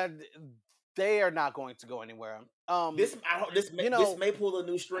 That they are not going to go anywhere. This You this know, may pull a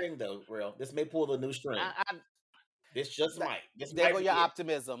new string though, real. This may pull a new string. I This just that, might. This there might go be your it.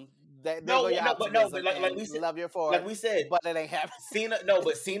 optimism. There No, go your but optimism, like and we said, love you for like it. we said, But it ain't happening. Cena. No,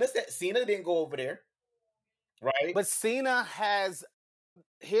 but Cena didn't go over there, right? But Cena has.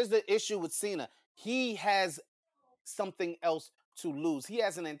 Here's the issue with Cena. He has something else to lose. He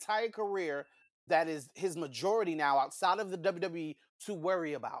has an entire career that is his majority now outside of the WWE to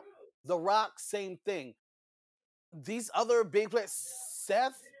worry about. The Rock, same thing. These other big players,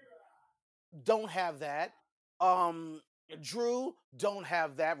 Seth don't have that. Drew don't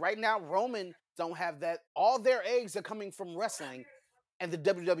have that. Right now, Roman don't have that. All their eggs are coming from wrestling and the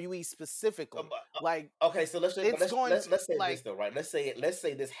WWE specifically. Like, okay, so let's say like, this though, right? Let's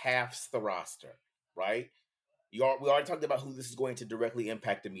say this halves the roster, right? We already talked about who this is going to directly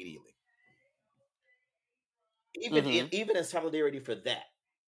impact immediately. Even in solidarity for that,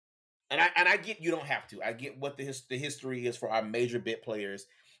 and I get you don't have to. I get what the history is for our major bit players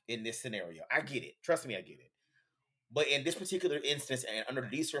in this scenario. I get it. Trust me, I get it. But in this particular instance and under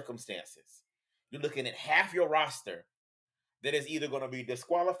these circumstances, you're looking at half your roster that is either going to be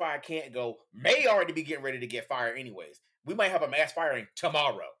disqualified, can't go, may already be getting ready to get fired anyways. We might have a mass firing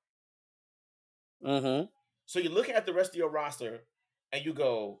tomorrow. So you're looking at the rest of your roster and you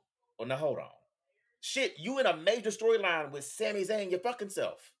go, oh, now hold on. Shit, you in a major storyline with Sami Zayn, your fucking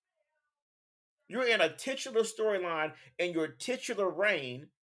self. You're in a titular storyline in your titular reign.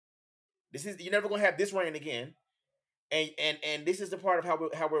 You're never gonna have this reign again. And this is the part of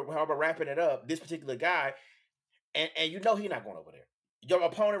how we're wrapping it up. This particular guy, and you know he's not going over there. Your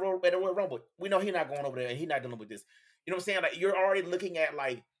opponent at the Royal Rumble, we know he's not going over there, and he's not dealing with this. You know what I'm saying? Like you're already looking at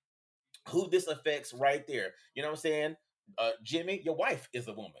like who this affects right there. You know what I'm saying? Jimmy, your wife is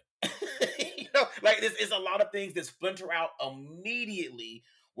a woman. You know, like it's a lot of things that splinter out immediately.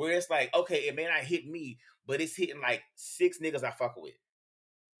 Where it's like, okay, it may not hit me, but it's hitting like 6 niggas I fuck with.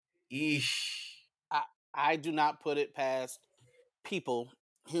 Eesh. I do not put it past people,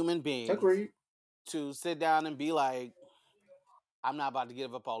 human beings, Agreed, to sit down and be like, I'm not about to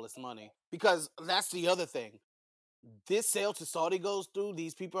give up all this money. Because that's the other thing. This sale to Saudi goes through,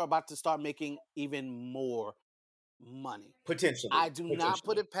 these people are about to start making even more money. Potentially. I do not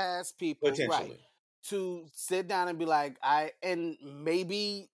put it past people, right, to sit down and be like, and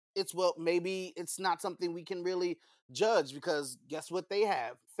maybe it's not something we can really judge because guess what they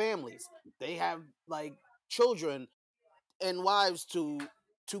have? Families. They have like children and wives to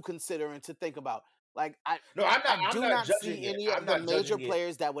consider and to think about. Like I do not see any of the major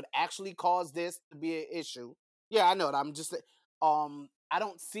players that would actually cause this to be an issue. Yeah, I know it. I'm just I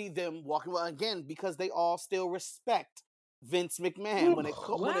don't see them walking well again because they all still respect Vince McMahon. When it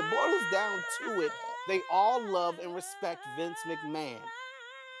boils down to it, they all love and respect Vince McMahon.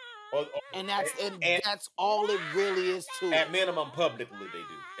 And that's all it really is to At minimum, publicly they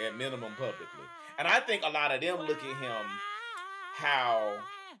do. At minimum, publicly. And I think a lot of them look at him how,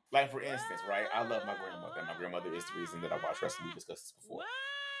 like for instance, right? I love my grandmother. And my grandmother is the reason that I watch wrestling. We discussed this before.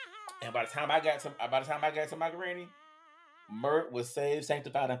 And by the time I got to my granny, Mert was saved,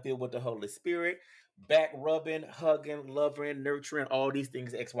 sanctified, and filled with the Holy Spirit. Back rubbing, hugging, loving, nurturing, all these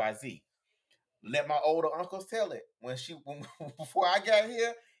things XYZ. Let my older uncles tell it. Before I got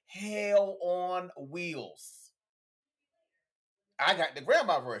here, hell on wheels. I got the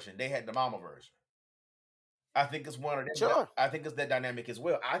grandma version. They had the mama version. I think it's one of them. Sure. I think it's that dynamic as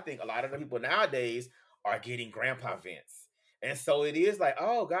well. I think a lot of the people nowadays are getting Grandpa Vince. And so it is like,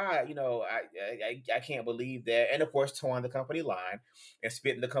 oh God, you know, I can't believe that. And of course, towing the company line and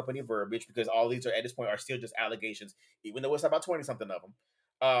spitting the company verbiage because all these are at this point are still just allegations, even though it's about 20 something of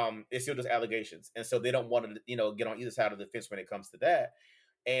them. It's still just allegations, and so they don't want to, you know, get on either side of the fence when it comes to that.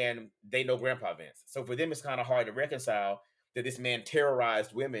 And they know Grandpa Vince, so for them it's kind of hard to reconcile that this man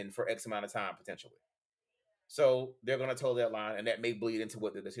terrorized women for X amount of time potentially. So they're going to toe that line, and that may bleed into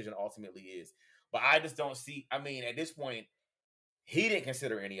what the decision ultimately is. But I just don't see. I mean, at this point, he didn't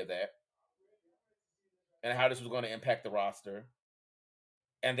consider any of that, and how this was going to impact the roster.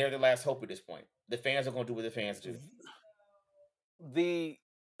 And they're the last hope at this point. The fans are going to do what the fans do.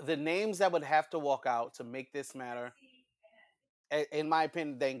 The names that would have to walk out to make this matter, in my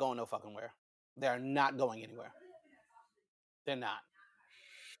opinion, they ain't going no fucking where. They're not going anywhere. They're not.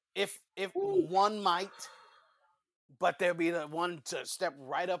 If one might, but there'll be the one to step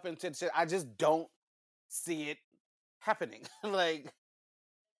right up into the shit. I just don't see it happening. Like,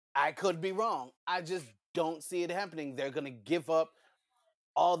 I could be wrong. I just don't see it happening. They're gonna give up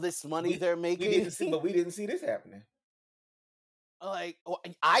all this money they're making. We didn't see this happening. Like,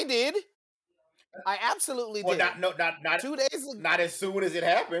 I did. I absolutely did. Not 2 days ago. Not as soon as it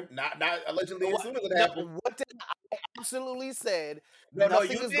happened. Not allegedly as soon as it happened. What did I absolutely said? No,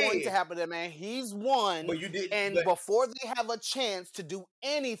 nothing you is did. going to happen to that man. He's won. But you did. And before they have a chance to do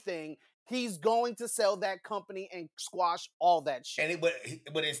anything, he's going to sell that company and squash all that shit. But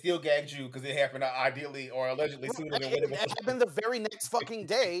it still gagged you because it happened ideally or allegedly sooner than when it happened the very next fucking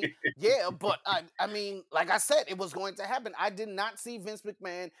day. Yeah, but I mean, like I said, it was going to happen. I did not see Vince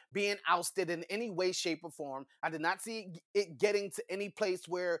McMahon being ousted in any way, shape, or form. I did not see it getting to any place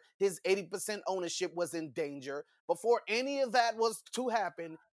where his 80% ownership was in danger. Before any of that was to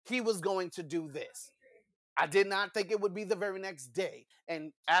happen, he was going to do this. I did not think it would be the very next day.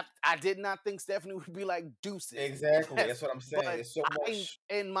 And I did not think Stephanie would be like deuces. Exactly. That's what I'm saying. It's so much.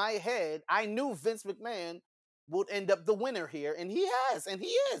 In my head, I knew Vince McMahon would end up the winner here. And he has. And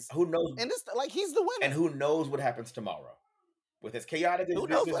he is. Who knows? And it's like he's the winner. And who knows what happens tomorrow? With as chaotic as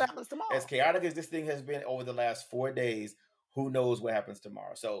what happens tomorrow? As chaotic as this thing has been over the last 4 days, who knows what happens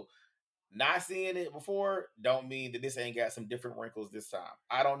tomorrow? So not seeing it before don't mean that this ain't got some different wrinkles this time.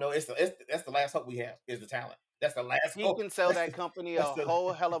 I don't know. That's the last hope we have is the talent. That's the last hope. He can sell that company a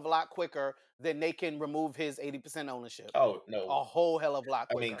whole hell of a lot quicker than they can remove his 80% ownership. Oh, no. A whole hell of a lot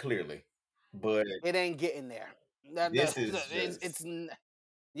quicker. I mean, clearly. But it ain't getting there.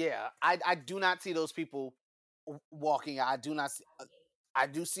 Yeah, I do not see those people walking out. I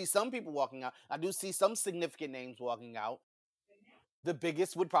do see some people walking out. I do see some significant names walking out. The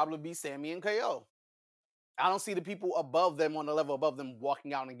biggest would probably be Sammy and KO. I don't see the people above them on the level above them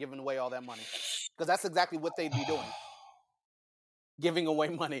walking out and giving away all that money. Because that's exactly what they'd be doing. Giving away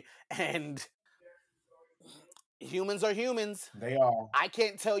money. And humans are humans. They are. I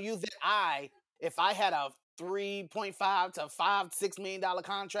can't tell you that if I had a $3.5 to $6 million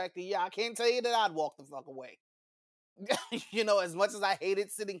contract a year, I can't tell you that I'd walk the fuck away. You know, as much as I hate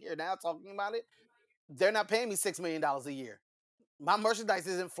it sitting here now talking about it, they're not paying me $6 million a year. My merchandise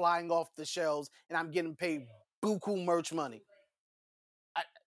isn't flying off the shelves and I'm getting paid buku merch money.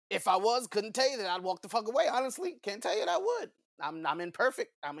 If I was, couldn't tell you that I'd walk the fuck away. Honestly, can't tell you that I would. I'm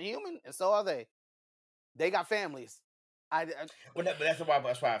imperfect. I'm a human, and so are they. They got families. But that's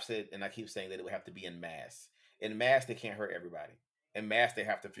why I've said, and I keep saying that it would have to be in mass. In mass, they can't hurt everybody. In mass, they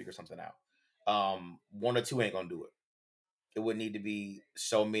have to figure something out. 1 or 2 ain't gonna do it. It would need to be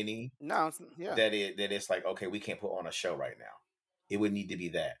so many that it's like, okay, we can't put on a show right now. It would need to be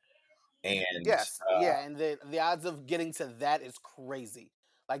that. And yes, and the odds of getting to that is crazy.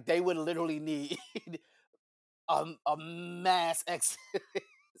 Like they would literally need a mass exodus.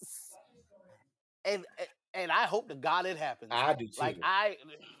 And I hope to God it happens. I do too. Like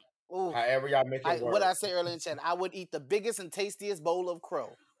however y'all make it work. What I said earlier in chat, I would eat the biggest and tastiest bowl of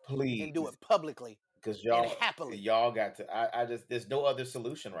crow. Please. And do it publicly. Because happily. Y'all got to I just there's no other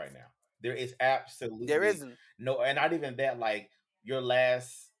solution right now. There is absolutely there isn't. No, and not even that, like your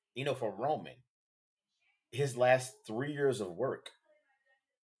last, for Roman, his last 3 years of work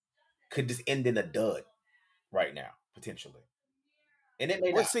could just end in a dud right now, potentially. And it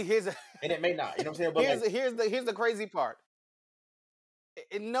may not. See, and it may not. You know what I'm saying? But here's the crazy part.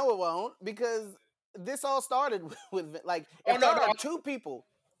 No, it won't, because this all started with like there are 2 people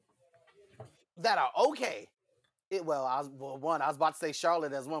that are okay. I was about to say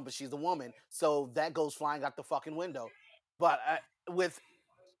Charlotte as one, but she's a woman, so that goes flying out the fucking window. But with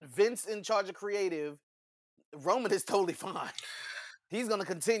Vince in charge of creative, Roman is totally fine. He's going to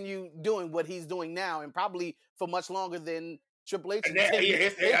continue doing what he's doing now, and probably for much longer than Triple H. I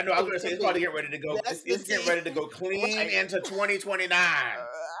know. I was going to say it's probably getting ready to go. It's getting ready to go clean into 2029.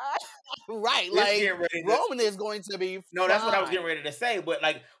 Right, like Roman is going to be. No, that's what I was getting ready to say. But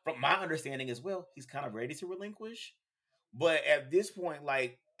like from my understanding as well, he's kind of ready to relinquish. But at this point,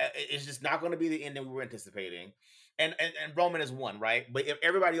 like it's just not going to be the end that we were anticipating. And Roman is one, right? But if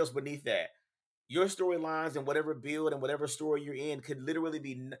everybody else beneath that, your storylines and whatever build and whatever story you're in could literally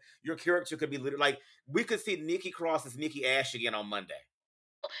be, your character could be literally, like, we could see Nikki Cross as Nikki Ash again on Monday.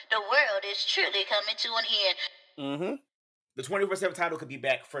 The world is truly coming to an end. Mm-hmm. The 24/7 title could be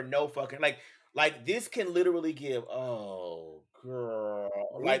back for no fucking, like this can literally give, oh, girl.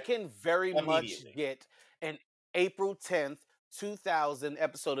 We can very much get an April 10th, 2000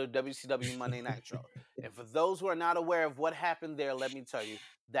 episode of WCW Monday Nitro. And for those who are not aware of what happened there, let me tell you,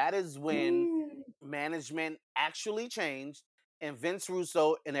 that is when management actually changed and Vince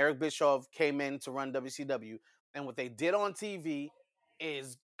Russo and Eric Bischoff came in to run WCW. And what they did on TV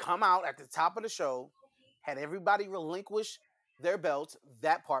is come out at the top of the show, had everybody relinquish their belts.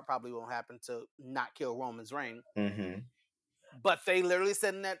 That part probably won't happen to not kill Roman's reign. Mm-hmm. But they literally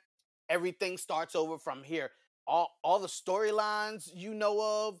said that everything starts over from here. All the storylines you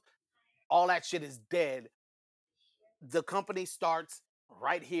know of, all that shit is dead. The company starts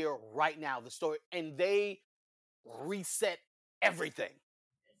right here, right now. The story, and they reset everything.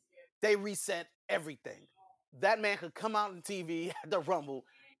 They reset everything. That man could come out on TV at the Rumble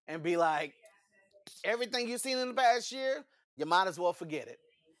and be like, everything you've seen in the past year, you might as well forget it.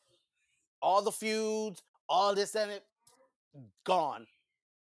 All the feuds, all this and it, gone.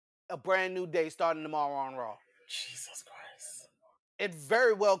 A brand new day starting tomorrow on Raw. Jesus Christ. It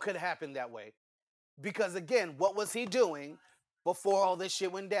very well could happen that way. Because again, what was he doing before all this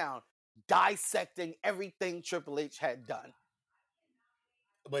shit went down? Dissecting everything Triple H had done.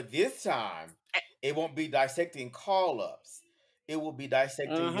 But this time, it won't be dissecting call-ups. It will be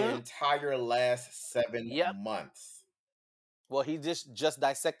dissecting the entire last 7 months. Well, he just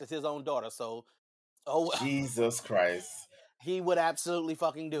dissected his own daughter, so Jesus Christ. He would absolutely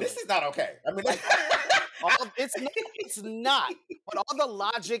fucking do this it. This is not okay. I mean, it's not. But all the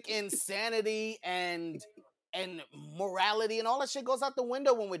logic, insanity, and morality and all that shit goes out the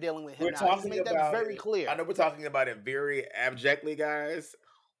window when we're dealing with him. We're now. talking He's made about that very it. clear. I know we're talking about it very abjectly, guys.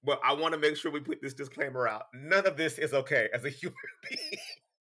 But I want to make sure we put this disclaimer out. None of this is okay as a human being.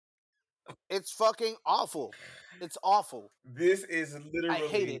 It's fucking awful. It's awful. This is literally... I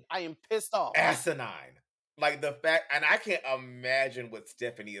hate it. I am pissed off. Asinine. Like the fact... And I can't imagine what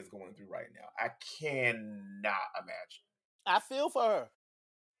Stephanie is going through right now. I cannot imagine. I feel for her.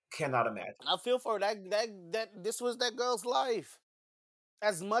 Cannot imagine. I feel for her. That this was that girl's life.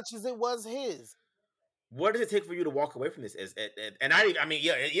 As much as it was his. What does it take for you to walk away from this? And I mean,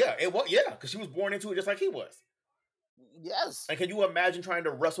 it was, because she was born into it just like he was. Yes. And can you imagine trying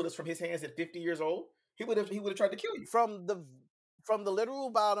to wrestle this from his hands at 50 years old? He would have tried to kill you. From the literal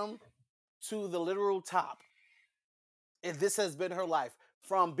bottom to the literal top. This has been her life.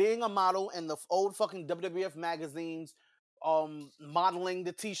 From being a model in the old fucking WWF magazines, modeling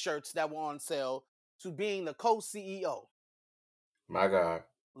the t-shirts that were on sale, to being the co-CEO. My God.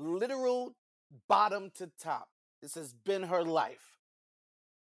 Literal bottom to top. This has been her life.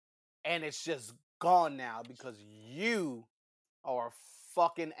 And it's just gone now because you are a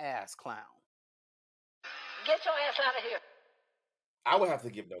fucking ass clown. Get your ass out of here. I would have to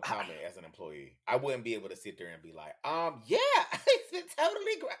give no comment as an employee. I wouldn't be able to sit there and be like, yeah, it's been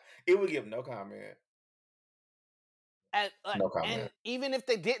totally great. It would give no comment. No comment. And even if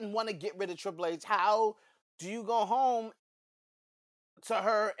they didn't want to get rid of Triple H, how do you go home to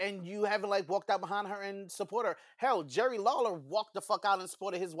her and you haven't walked out behind her and support her? Hell, Jerry Lawler walked the fuck out and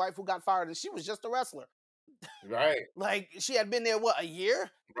supported his wife who got fired, and she was just a wrestler. Right. She had been there, a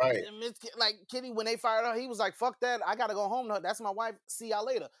year? Right. Kitty, when they fired her, he was like, fuck that. I got to go home to her. That's my wife. See y'all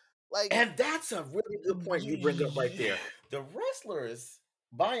later. And that's a really good point you bring up right there. The wrestlers,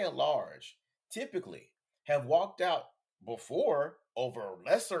 by and large, typically have walked out before over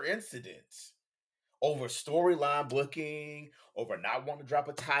lesser incidents. Over storyline booking, over not wanting to drop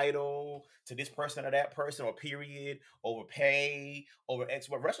a title to this person or that person, or period, over pay, over X.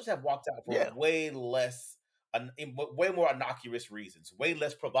 But wrestlers have walked out for way more innocuous reasons, way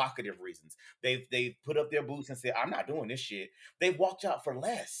less provocative reasons. They've put up their boots and said, I'm not doing this shit. They've walked out for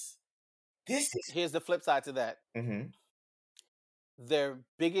less. Here's the flip side to that. Mm-hmm. Their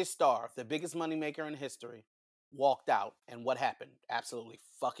biggest star, the biggest moneymaker in history, walked out. And what happened? Absolutely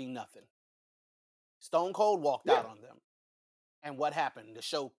fucking nothing. Stone Cold walked out on them. And what happened? The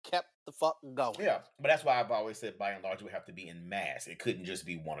show kept the fuck going. Yeah, but that's why I've always said, by and large, it would have to be in mass. It couldn't just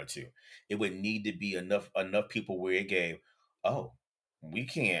be one or two. It would need to be enough people where it gave, we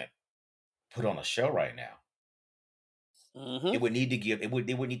can't put on a show right now. Mm-hmm. It would need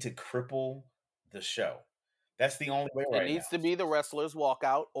to cripple the show. That's the only way right now. It needs to be the wrestlers walk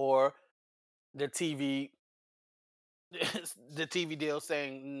out, or the TV deal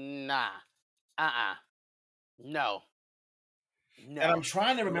saying, nah. No. And I'm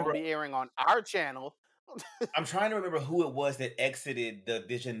trying to remember. It'll be airing on our channel. I'm trying to remember who it was that exited the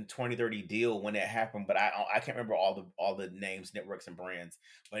Vision 2030 deal when it happened, but I can't remember all the names, networks, and brands.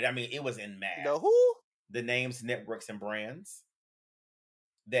 But I mean, it was in mass. The who? The names, networks, and brands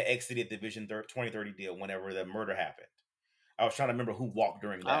that exited the Vision 2030 deal whenever the murder happened. I was trying to remember who walked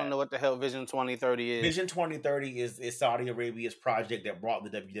during that. I don't know what the hell Vision 2030 is. Vision 2030 is Saudi Arabia's project that brought the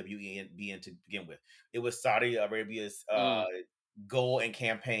WWE in to begin with. It was Saudi Arabia's goal and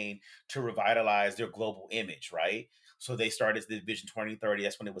campaign to revitalize their global image, right? So they started the Vision 2030.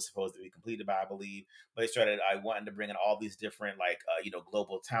 That's when it was supposed to be completed by, I believe. But they started wanting to bring in all these different,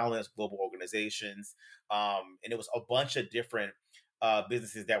 global talents, global organizations. And it was a bunch of different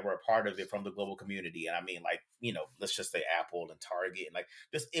businesses that were a part of it from the global community. And I mean, like, let's just say Apple and Target, and like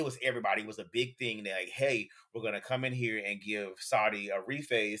just it was everybody. It was a big thing that, like, hey, we're gonna come in here and give Saudi a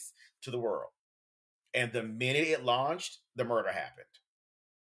reface to the world. And the minute it launched, the murder happened.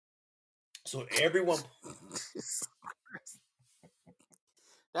 So everyone.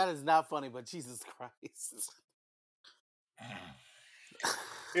 That is not funny, but Jesus Christ.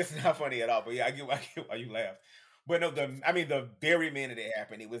 It's not funny at all, but yeah, I get why you laugh. But no, the very minute it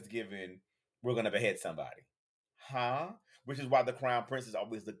happened, it was given, we're gonna behead somebody. Huh? Which is why the Crown Prince is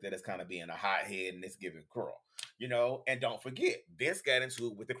always looked at as kind of being a hothead and this giving girl. And don't forget, Vince got into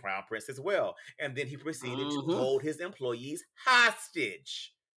it with the Crown Prince as well. And then he proceeded to hold his employees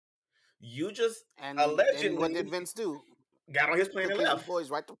hostage. You just allegedly. And what did Vince do? Got on his plane and his left. Employees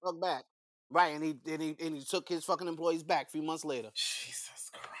right the fuck back. Right, and he took his fucking employees back a few months later. Jesus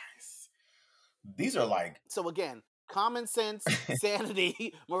Christ. These are like. So again, common sense,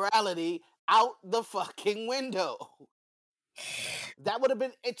 sanity, morality out the fucking window. That would have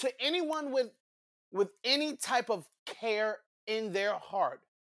been, to anyone with any type of care in their heart,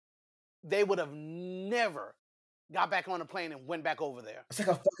 they would have never got back on a plane and went back over there. It's like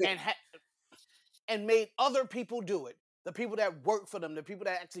a fucking... and made other people do it. The people that work for them, the people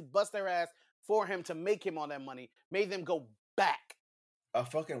that actually bust their ass for him to make him all that money, made them go back. A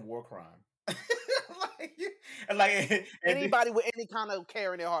fucking war crime. Anybody with any kind of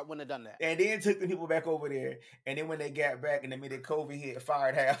care in their heart wouldn't have done that. And then took the people back over there. And then when they got back and the minute COVID hit,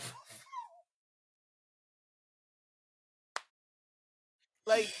 fired half.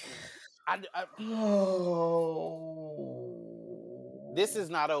 This is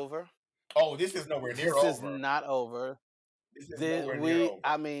not over. Oh, this is nowhere near over. This is not over.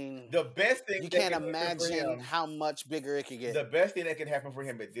 I mean, the best thing you can't imagine how much bigger it could get. The best thing that can happen for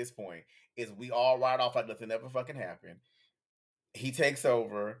him at this point is we all ride off like nothing ever fucking happened. He takes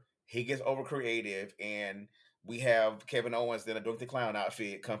over, he gets over creative, and we have Kevin Owens in a Doink the Clown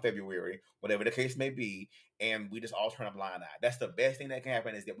outfit come February, whatever the case may be, and we just all turn a blind eye. That's the best thing that can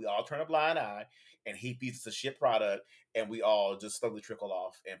happen, is that we all turn a blind eye, and he feeds us a shit product, and we all just slowly trickle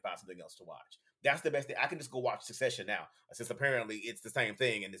off and find something else to watch. That's the best thing. I can just go watch Succession now, since apparently it's the same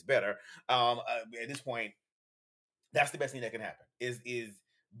thing and it's better. At this point, that's the best thing that can happen. Is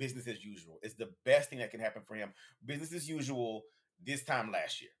business as usual. It's the best thing that can happen for him. Business as usual this time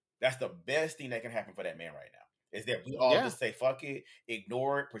last year. That's the best thing that can happen for that man right now. Is that we all just say fuck it,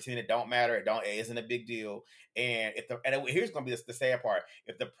 ignore it, pretend it don't matter, it isn't a big deal. And here's gonna be the sad part: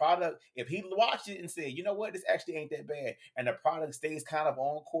 if he watched it and said, you know what, this actually ain't that bad, and the product stays kind of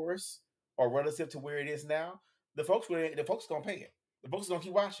on course or relative to where it is now, the folks gonna pay it. The folks are gonna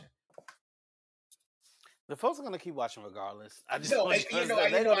keep watching. The folks are gonna keep watching regardless. I get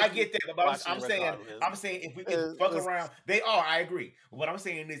that, but I'm saying if we can fuck around, they are. I agree. What I'm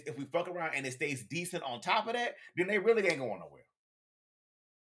saying is, if we fuck around and it stays decent on top of that, then they really ain't going nowhere.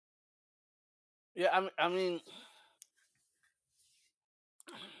 Yeah, I mean,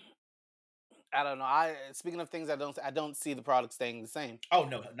 I don't know. Speaking of things, I don't see the product staying the same. Oh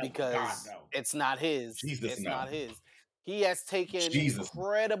no, because God, no. It's not his. It's not his. He has taken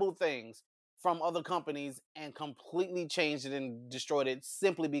incredible things from other companies and completely changed it and destroyed it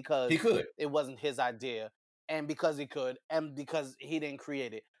simply because it wasn't his idea, and because he could, and because he didn't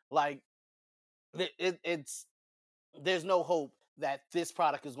create it. Like there's no hope that this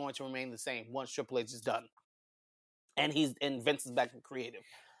product is going to remain the same once Triple H is done, and Vince is back in creative.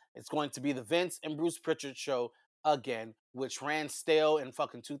 It's going to be the Vince and Bruce Pritchard show again, which ran stale in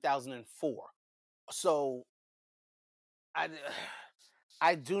fucking 2004. So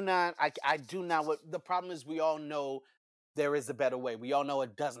I do not. The problem is, we all know there is a better way. We all know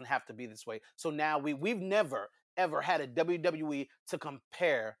it doesn't have to be this way. So now we've never ever had a WWE to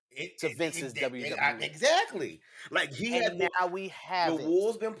compare to Vince's WWE. Exactly. Like now we have the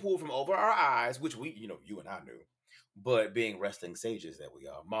wool's been pulled from over our eyes, which we, you and I knew. But being wrestling sages that we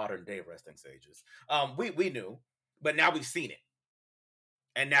are, modern day wrestling sages, we knew, but now we've seen it,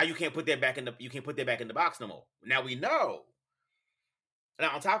 and now you can't put that back in the box no more. Now we know.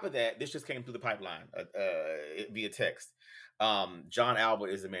 Now, on top of that, this just came through the pipeline via text. John Albert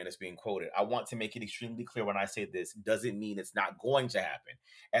is the man that's being quoted. I want to make it extremely clear when I say this doesn't mean it's not going to happen,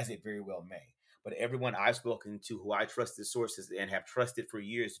 as it very well may. But everyone I've spoken to who I trusted sources and have trusted for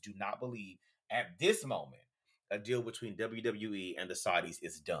years do not believe at this moment a deal between WWE and the Saudis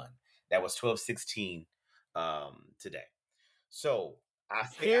is done. That was 12/16 today. So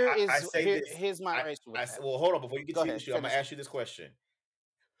here's my race with that. Well, hold on, before you continue, I'm going to ask you this question.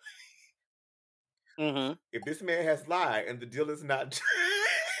 Mm-hmm. If this man has lied and the deal is not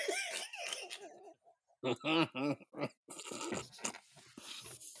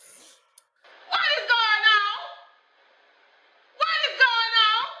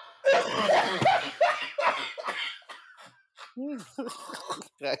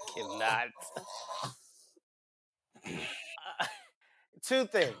I cannot. Two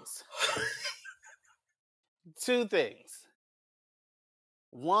things.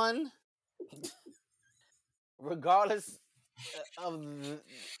 One, regardless of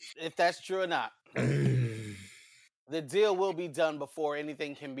if that's true or not, the deal will be done before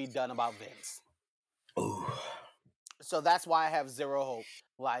anything can be done about Vince. Ooh. So that's why I have zero hope.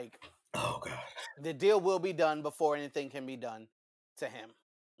 Like, oh God, the deal will be done before anything can be done to him.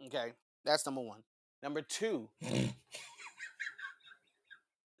 Okay, that's number one. Number two. I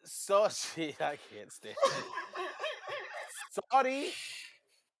can't stand it. Saudi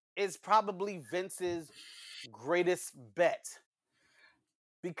is probably Vince's greatest bet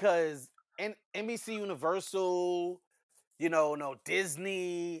because NBC Universal,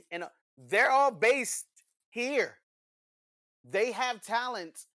 Disney, and they're all based here. They have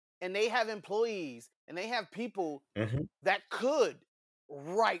talent and they have employees and they have people that could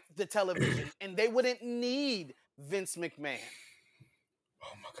write the television and they wouldn't need Vince McMahon.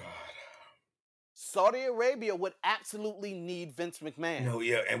 Oh my God. Saudi Arabia would absolutely need Vince McMahon. No,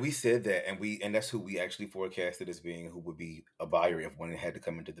 yeah, and we said that, and that's who we actually forecasted as being who would be a buyer if one had to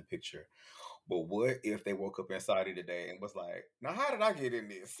come into the picture. But what if they woke up in Saudi today and was like, "Now, how did I get in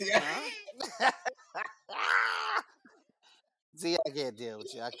this?" See, I can't deal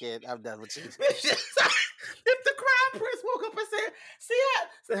with you. I can't. I'm done with you. If the crown prince woke up and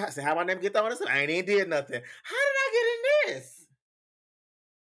said, how my name get thrown in? I ain't even did nothing. How did I get in this?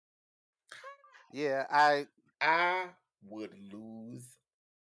 Yeah, I would lose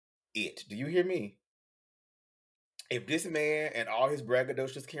it. Do you hear me? If this man and all his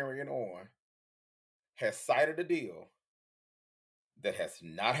braggadocious carrying on has cited a deal that has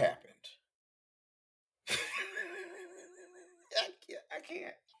not happened, I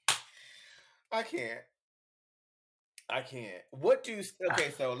can't. What do you?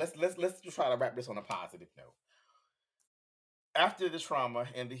 Okay, so let's just try to wrap this on a positive note. After the trauma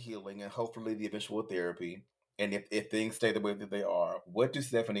and the healing, and hopefully the eventual therapy, and if things stay the way that they are, what do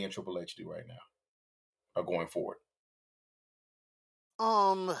Stephanie and Triple H do right now, or going forward?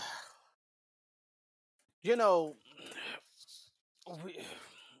 The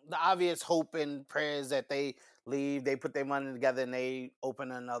obvious hope and prayers that they leave, they put their money together, and they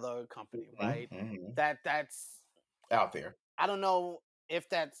open another company, right? Mm-hmm. That's out there. I don't know if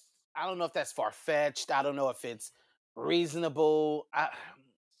that's far fetched. I don't know if it's reasonable.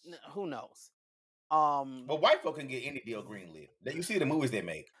 Who knows? But white folk can get any deal greenlit. You see the movies they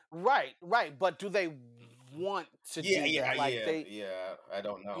make. Right. But do they want to do that? I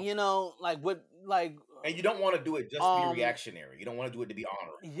don't know. And you don't want to do it just to be reactionary. You don't want to do it to be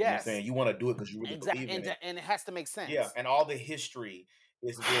honorary. Yes. You know what I'm saying? You want to do it because you really believe in it. And it has to make sense. Yeah, and all the history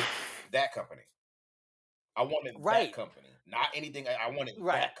is with that company. I wanted that company, not anything. I wanted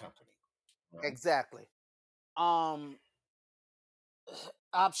that company. Right? Exactly.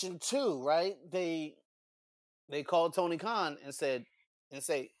 Option 2, right? They called Tony Khan and say,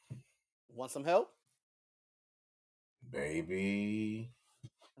 "Want some help, baby?"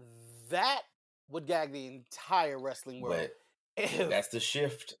 That would gag the entire wrestling world. But that's the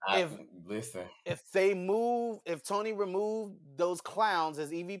shift. Listen, if Tony removed those clowns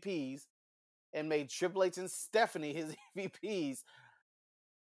as EVPs and made Triple H and Stephanie his EVPs,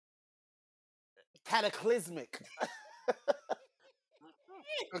 cataclysmic.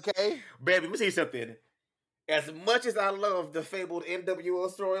 Okay, baby, let me tell you something. As much as I love the fabled NWO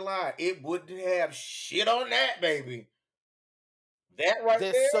storyline, it wouldn't have shit on that, baby.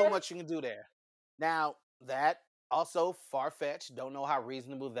 There's so much you can do there. Now, that also far-fetched. Don't know how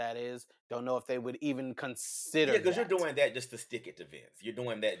reasonable that is. Don't know if they would even consider. Yeah, because you're doing that just to stick it to Vince. You're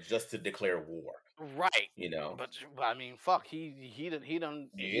doing that just to declare war. Right. But I mean, fuck. He done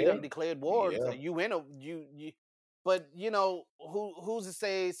declared war. Yeah. You. But who's to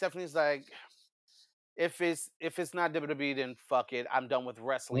say Stephanie's like, if it's not WWE, then fuck it. I'm done with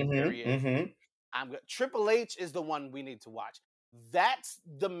wrestling. Period. Mm-hmm. I'm good. Triple H is the one we need to watch. That's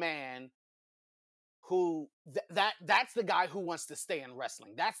the man who that's the guy who wants to stay in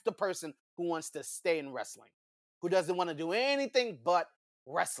wrestling. That's the person who wants to stay in wrestling, who doesn't want to do anything but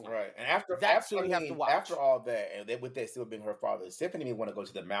wrestling. Right. And after all that, and with that still being her father, Stephanie may want to go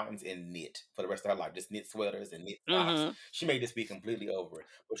to the mountains and knit for the rest of her life. Just knit sweaters and knit socks. Mm-hmm. She may just be completely over it.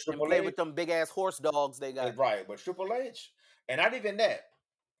 But Triple H with them big ass horse dogs they got. Right. But Triple H, and not even that.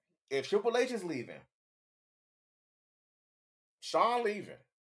 If Triple H is leaving, Shawn leaving,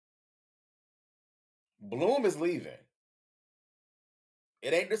 Bloom is leaving,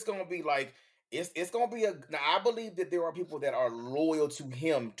 it ain't just gonna be like it's gonna be now. I believe that there are people that are loyal to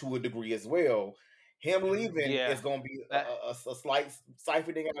him to a degree as well. Him leaving Yeah. is gonna be That- a slight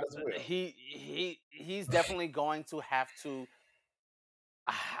siphoning out as well. He's definitely going to have to.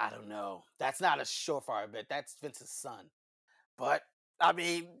 I don't know. That's not a surefire bet. That's Vince's son. But I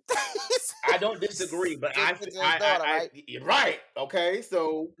mean, I don't disagree, but Vince's daughter, right? you're right. Okay,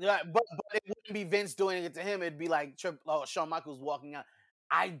 so Yeah, but it wouldn't be Vince doing it to him. It'd be like Shawn Michaels walking out.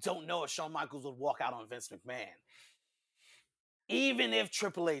 I don't know if Shawn Michaels would walk out on Vince McMahon. Even if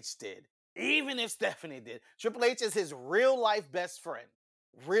Triple H did. Even if Stephanie did. Triple H is his real life best friend.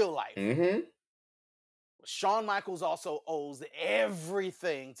 Real life. mm-hmm. Shawn Michaels also owes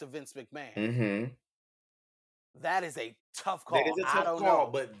everything to Vince McMahon. Mm-hmm. That is a tough call. That is a I tough don't call,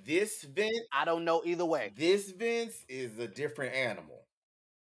 know. but this Vince, I don't know either way. this Vince is a different animal.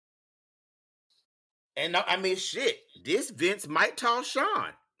 And I mean, shit, this Vince might toss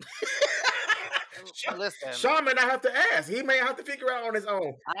Shawn. Listen, Shawn may not have to ask. He may have to figure out on his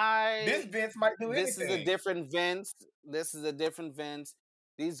own. This Vince might do This anything. is a different Vince. This is a different Vince.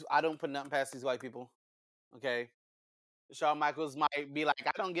 I don't put nothing past these white people. Okay. Shawn Michaels might be like,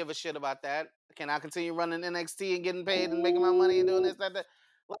 I don't give a shit about that. Can I continue running NXT and getting paid and making my money and doing this, that?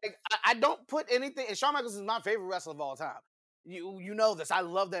 Like, I don't put anything. And Shawn Michaels is my favorite wrestler of all time. You know this. I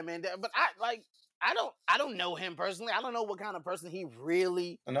love that man. But I don't know him personally. I don't know what kind of person he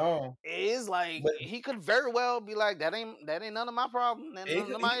really is. Like, but he could very well be like, that ain't none of my problem. That ain't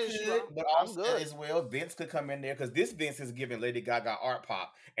none of my issue. But I'm also good. as well, Vince could come in there because this Vince is giving Lady Gaga art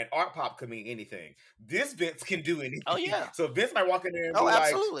pop, and art pop could mean anything. This Vince can do anything. Oh yeah. So Vince might walk in there and be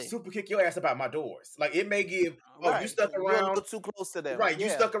absolutely. like, super kick your ass about my doors. Like it may give, Right. you stuck You're a around. little too close to them. Right, you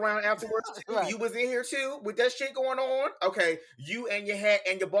Yeah. stuck around afterwards. Right. You was in here too with that shit going on. Okay, you and your hat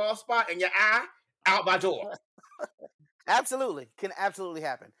and your bald spot and your eye out my door. Absolutely. Can absolutely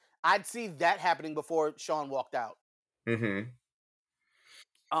happen. I'd see that happening before Shawn walked out. Mm-hmm.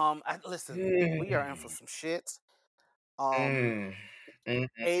 Listen, we are in for some shit.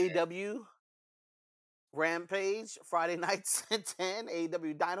 AEW Rampage, Friday nights at 10,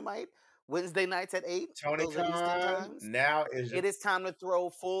 AEW Dynamite, Wednesday nights at 8. Tony Those are Eastern Khan, times. now It is time to throw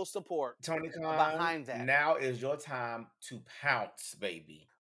full support. Tony Khan, behind that. now is your time to pounce, baby.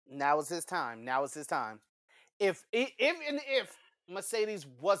 Now is his time. Now is his time. If Mercedes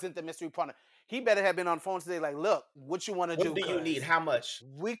wasn't the mystery partner, he better have been on the phone today. Like, look, what you want to do? What do you need? How much?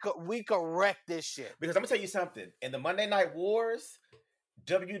 We could wreck this shit. Because I'm gonna tell you something. In the Monday Night Wars,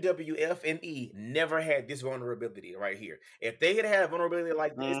 WWF and E never had this vulnerability right here. If they had had a vulnerability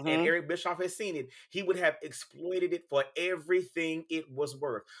like this, and Eric Bischoff had seen it, he would have exploited it for everything it was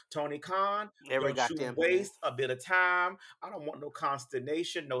worth. Tony Khan, don't you waste a bit of time. I don't want no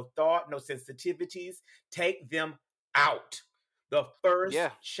consternation, no thought, no sensitivities. Take them out. The first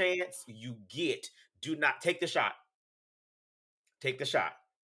chance you get, do not take the shot. Take the shot.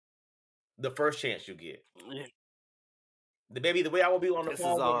 The first chance you get. The way I will be on the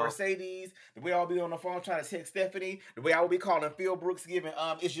phone with Mercedes, the way I'll be on the phone trying to text Stephanie, the way I will be calling Phil Brooks giving,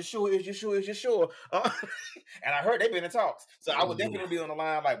 is you sure? And I heard they've been in talks. So I would definitely be on the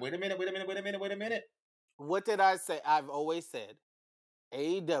line like, wait a minute. What did I say? I've always said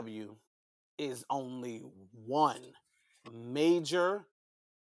AEW is only one major,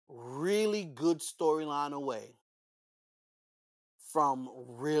 really good storyline away from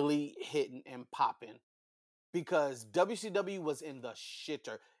really hitting and popping. Because WCW was in the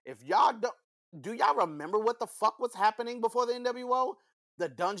shitter. If y'all do y'all remember what the fuck was happening before the NWO? The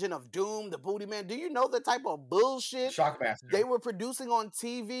Dungeon of Doom, the Booty Man. Do you know the type of bullshit Shockmaster they were producing on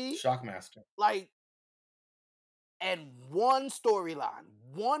TV? Shockmaster. Like, and one storyline,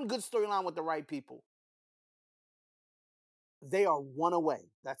 one good storyline with the right people. They are one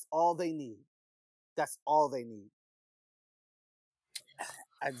away. That's all they need. That's all they need.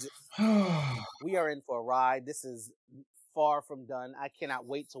 We are in for a ride. This is far from done. I cannot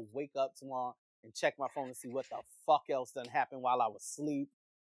wait to wake up tomorrow and check my phone and see what the fuck else done happened while I was asleep.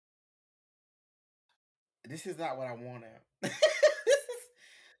 This is not what I want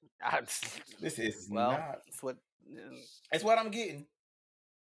This is not. It's what I'm getting.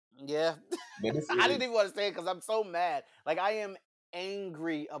 Yeah. I didn't even want to say it because I'm so mad. Like, I am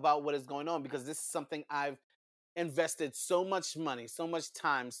angry about what is going on because this is something I've invested so much money, so much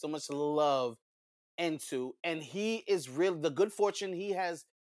time, so much love into, and he is really the good fortune he has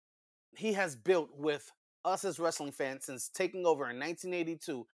built with us as wrestling fans since taking over in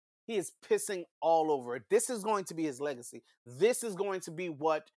 1982. He is pissing all over it. This is going to be his legacy. This is going to be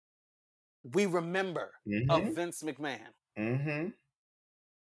what we remember of Vince McMahon.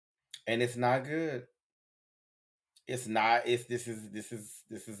 And it's not good. It's not. It's this isn't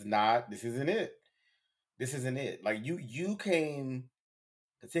it. This isn't it. Like you came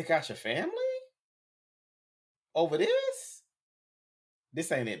to take out your family over this. This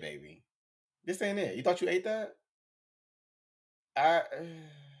ain't it, baby. This ain't it. You thought you ate that? I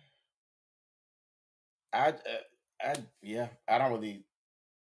yeah. I don't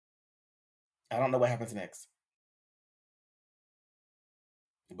know what happens next.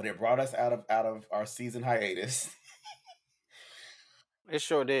 But it brought us out of our season hiatus. It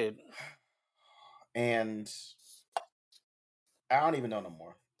sure did. And I don't even know no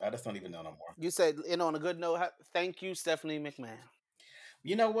more. I just don't even know no more. You said, and on a good note, thank you, Stephanie McMahon.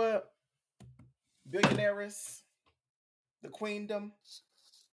 You know what? Billionaires, the queendom.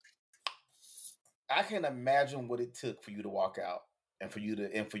 I can imagine what it took for you to walk out and for you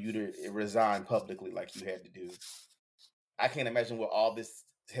to resign publicly like you had to do. I can't imagine what all this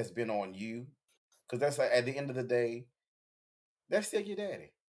has been on you, because that's like, at the end of the day, that's still your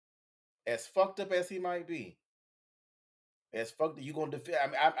daddy. As fucked up as he might be, as fucked you gonna defend. I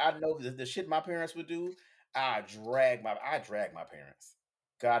mean, I know the shit my parents would do. I drag my parents.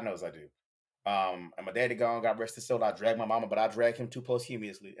 God knows I do. And my daddy gone, God rest his soul. I drag my mama, but I drag him too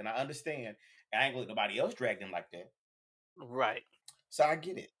posthumously, and I understand. I ain't gonna let nobody else drag him like that. Right. So I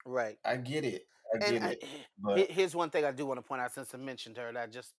get it. Right. I get it. But here's one thing I do want to point out, since I mentioned her, that I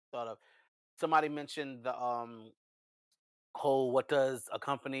just thought of. Somebody mentioned the whole, what does a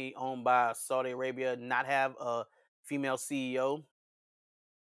company owned by Saudi Arabia not have a female CEO?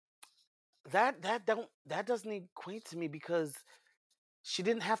 That doesn't equate to me, because she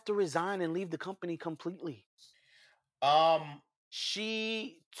didn't have to resign and leave the company completely.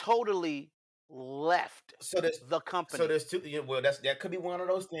 She totally left the company. So there's two. Well, that could be one of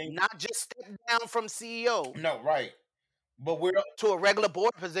those things. Not just step down from CEO. No, right. But we're to a regular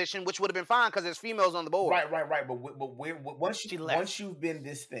board position, which would have been fine because there's females on the board. Right. But once you've been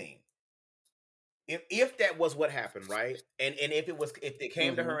this thing, if that was what happened, right? And if they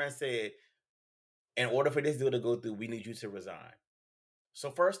came to her and said, in order for this deal to go through, we need you to resign.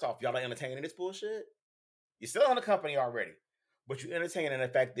 So first off, y'all are entertaining this bullshit. You're still on the company already, but you're entertaining the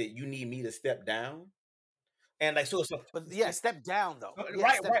fact that you need me to step down. And like so, but yeah, step down though.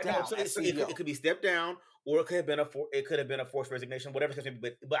 Right. No, so it could be step down, or it could have been a forced resignation, whatever.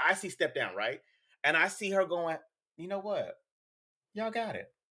 But I see step down, right? And I see her going, you know what? Y'all got it.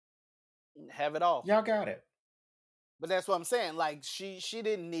 Have it all. Y'all got it. But that's what I'm saying. Like she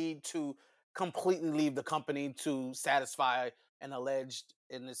didn't need to completely leave the company to satisfy an alleged,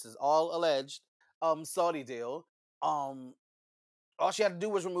 and this is all alleged, Saudi deal. All she had to do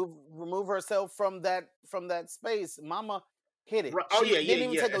was remove herself from that space. Mama hit it. Right. Oh, she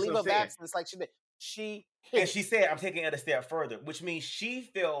didn't even take a leave of absence like she did. She hit it. She said, I'm taking it a step further, which means she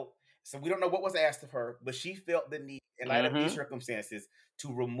felt, so we don't know what was asked of her, but she felt the need, in light of these circumstances,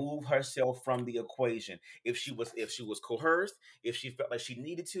 to remove herself from the equation. If she was coerced, if she felt like she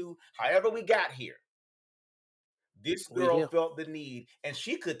needed to, however we got here, this girl felt the need, and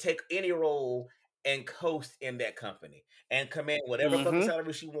she could take any role and coast in that company and command whatever fucking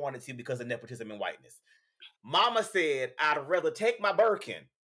salary she wanted to because of nepotism and whiteness. Mama said, I'd rather take my Birkin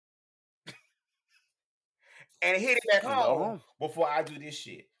and hit it back home before I do this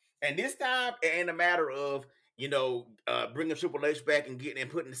shit. And this time, it ain't a matter of, bringing Triple H back and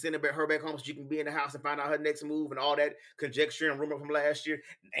putting her back home so she can be in the house and find out her next move and all that conjecture and rumor from last year.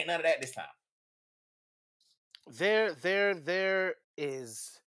 Ain't none of that this time. There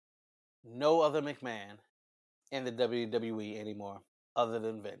is no other McMahon in the WWE anymore other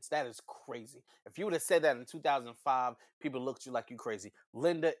than Vince. That is crazy. If you would have said that in 2005, people looked at you like you crazy.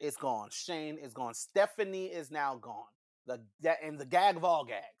 Linda is gone. Shane is gone. Stephanie is now gone. And the gag of all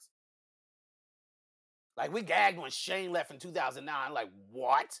gags. Like, we gagged when Shane left in 2009. Like,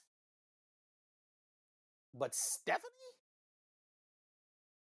 what? But Stephanie?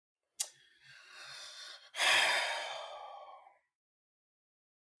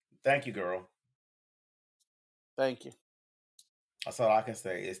 Thank you, girl. Thank you. That's all I can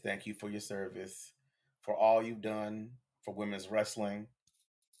say is thank you for your service, for all you've done for women's wrestling,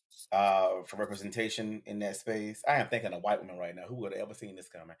 for representation in that space. I am thinking of white women right now. Who would have ever seen this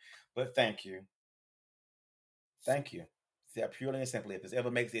coming? But thank you. Thank you. See, purely and simply, if this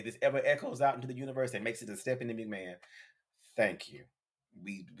ever echoes out into the universe and makes it to Stephanie McMahon, thank you.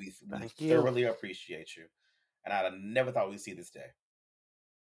 We thoroughly appreciate you. And I never thought we'd see this day.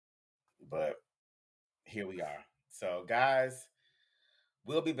 But here we are. So, guys,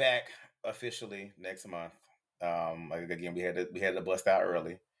 we'll be back officially next month. Again, we had to bust out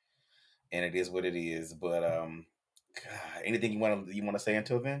early, and it is what it is. But anything you want to say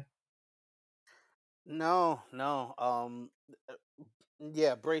until then? No.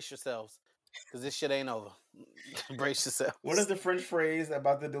 Yeah, brace yourselves, because this shit ain't over. Brace yourselves. What is the French phrase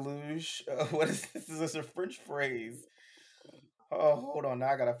about the deluge? What is this? This is a French phrase. Oh, hold on.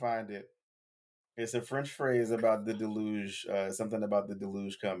 Now I gotta find it. It's a French phrase about the deluge. Something about the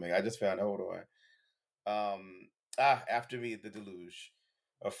deluge coming. I just found it. Hold on. After me, the deluge.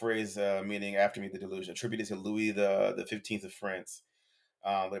 A phrase meaning after me, the deluge, attributed to Louis the 15th of France.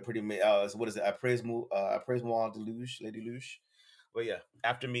 But pretty what is it? Après-moi deluge, le deluge. But yeah,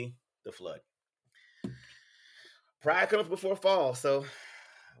 after me, the flood. Pride comes before fall, so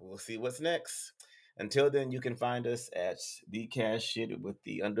we'll see what's next. Until then, you can find us at the Cash Shit with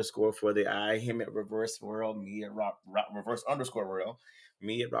the underscore for the I, him at Reverse World, me at Reverse underscore World,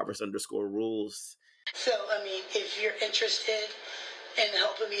 me at Roberts underscore Rules. So, I mean, if you're interested in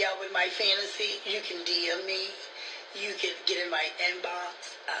helping me out with my fantasy, you can DM me. You can get in my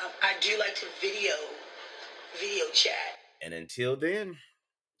inbox. I do like to video chat. And until then,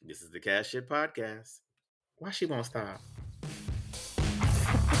 this is the Cash Shit Podcast. Why she won't stop?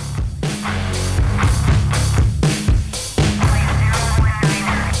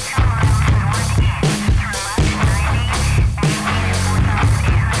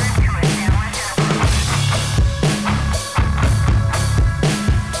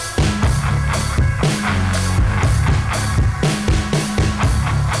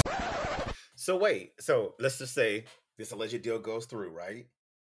 So wait, so let's just say this alleged deal goes through, right?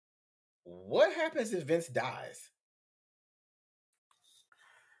 What happens if Vince dies?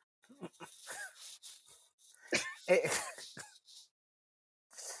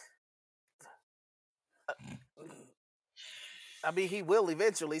 I mean, he will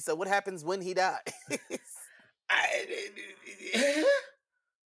eventually. So what happens when he dies?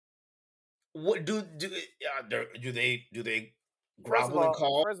 What do they grovel and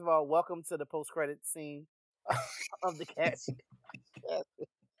call? First of all, welcome to the post-credit scene of the Cash.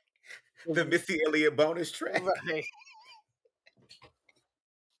 The Missy Elliott bonus track. Right.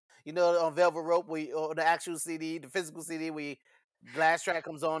 You know, on Velvet Rope, on the actual CD, the physical CD, last track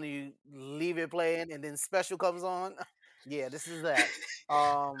comes on, and you leave it playing, and then special comes on. Yeah, this is that.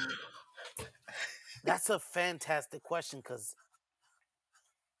 That's a fantastic question, because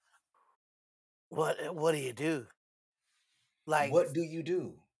what do you do? Like, what do you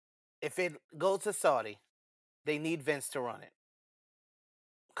do? If it goes to Saudi, they need Vince to run it,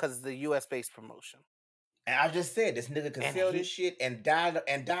 because it's the U.S.-based promotion. And I just said this nigga could sell this shit and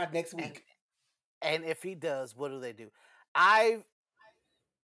died next week. And if he does, what do they do? At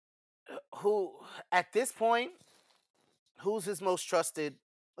this point, who's his most trusted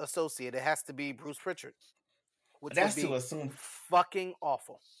associate? It has to be Bruce Pritchard. Which that's would be to assume fucking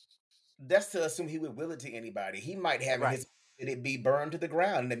awful. That's to assume he would will it to anybody. He might have it be burned to the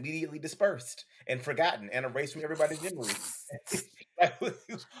ground and immediately dispersed and forgotten and erased from everybody's memory. Like,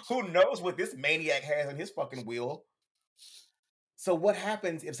 who knows what this maniac has in his fucking will? So what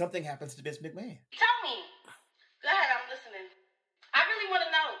happens if something happens to Vince McMahon? Tell me. Go ahead, I'm listening. I really want to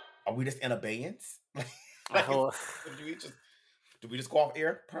know. Are we just in abeyance? Do we just go off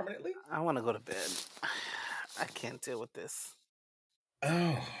air permanently? I want to go to bed. I can't deal with this.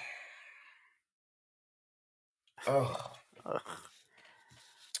 Oh.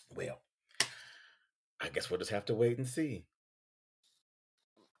 Well, I guess we'll just have to wait and see.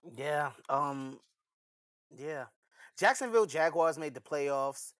 Yeah. Yeah. Jacksonville Jaguars made the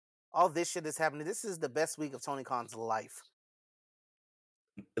playoffs. All this shit is happening. This is the best week of Tony Khan's life.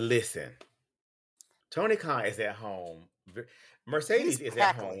 Listen, Tony Khan is at home. Mercedes is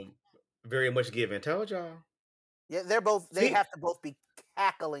at home. Very much given. Told y'all. Yeah, they have to both be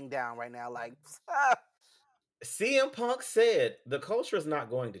cackling down right now. Like, CM Punk said the culture is not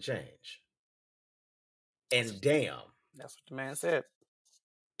going to change. And damn. That's what the man said.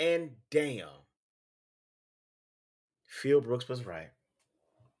 And damn. Phil Brooks was right.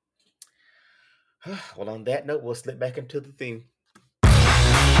 Well, on that note, we'll slip back into the theme.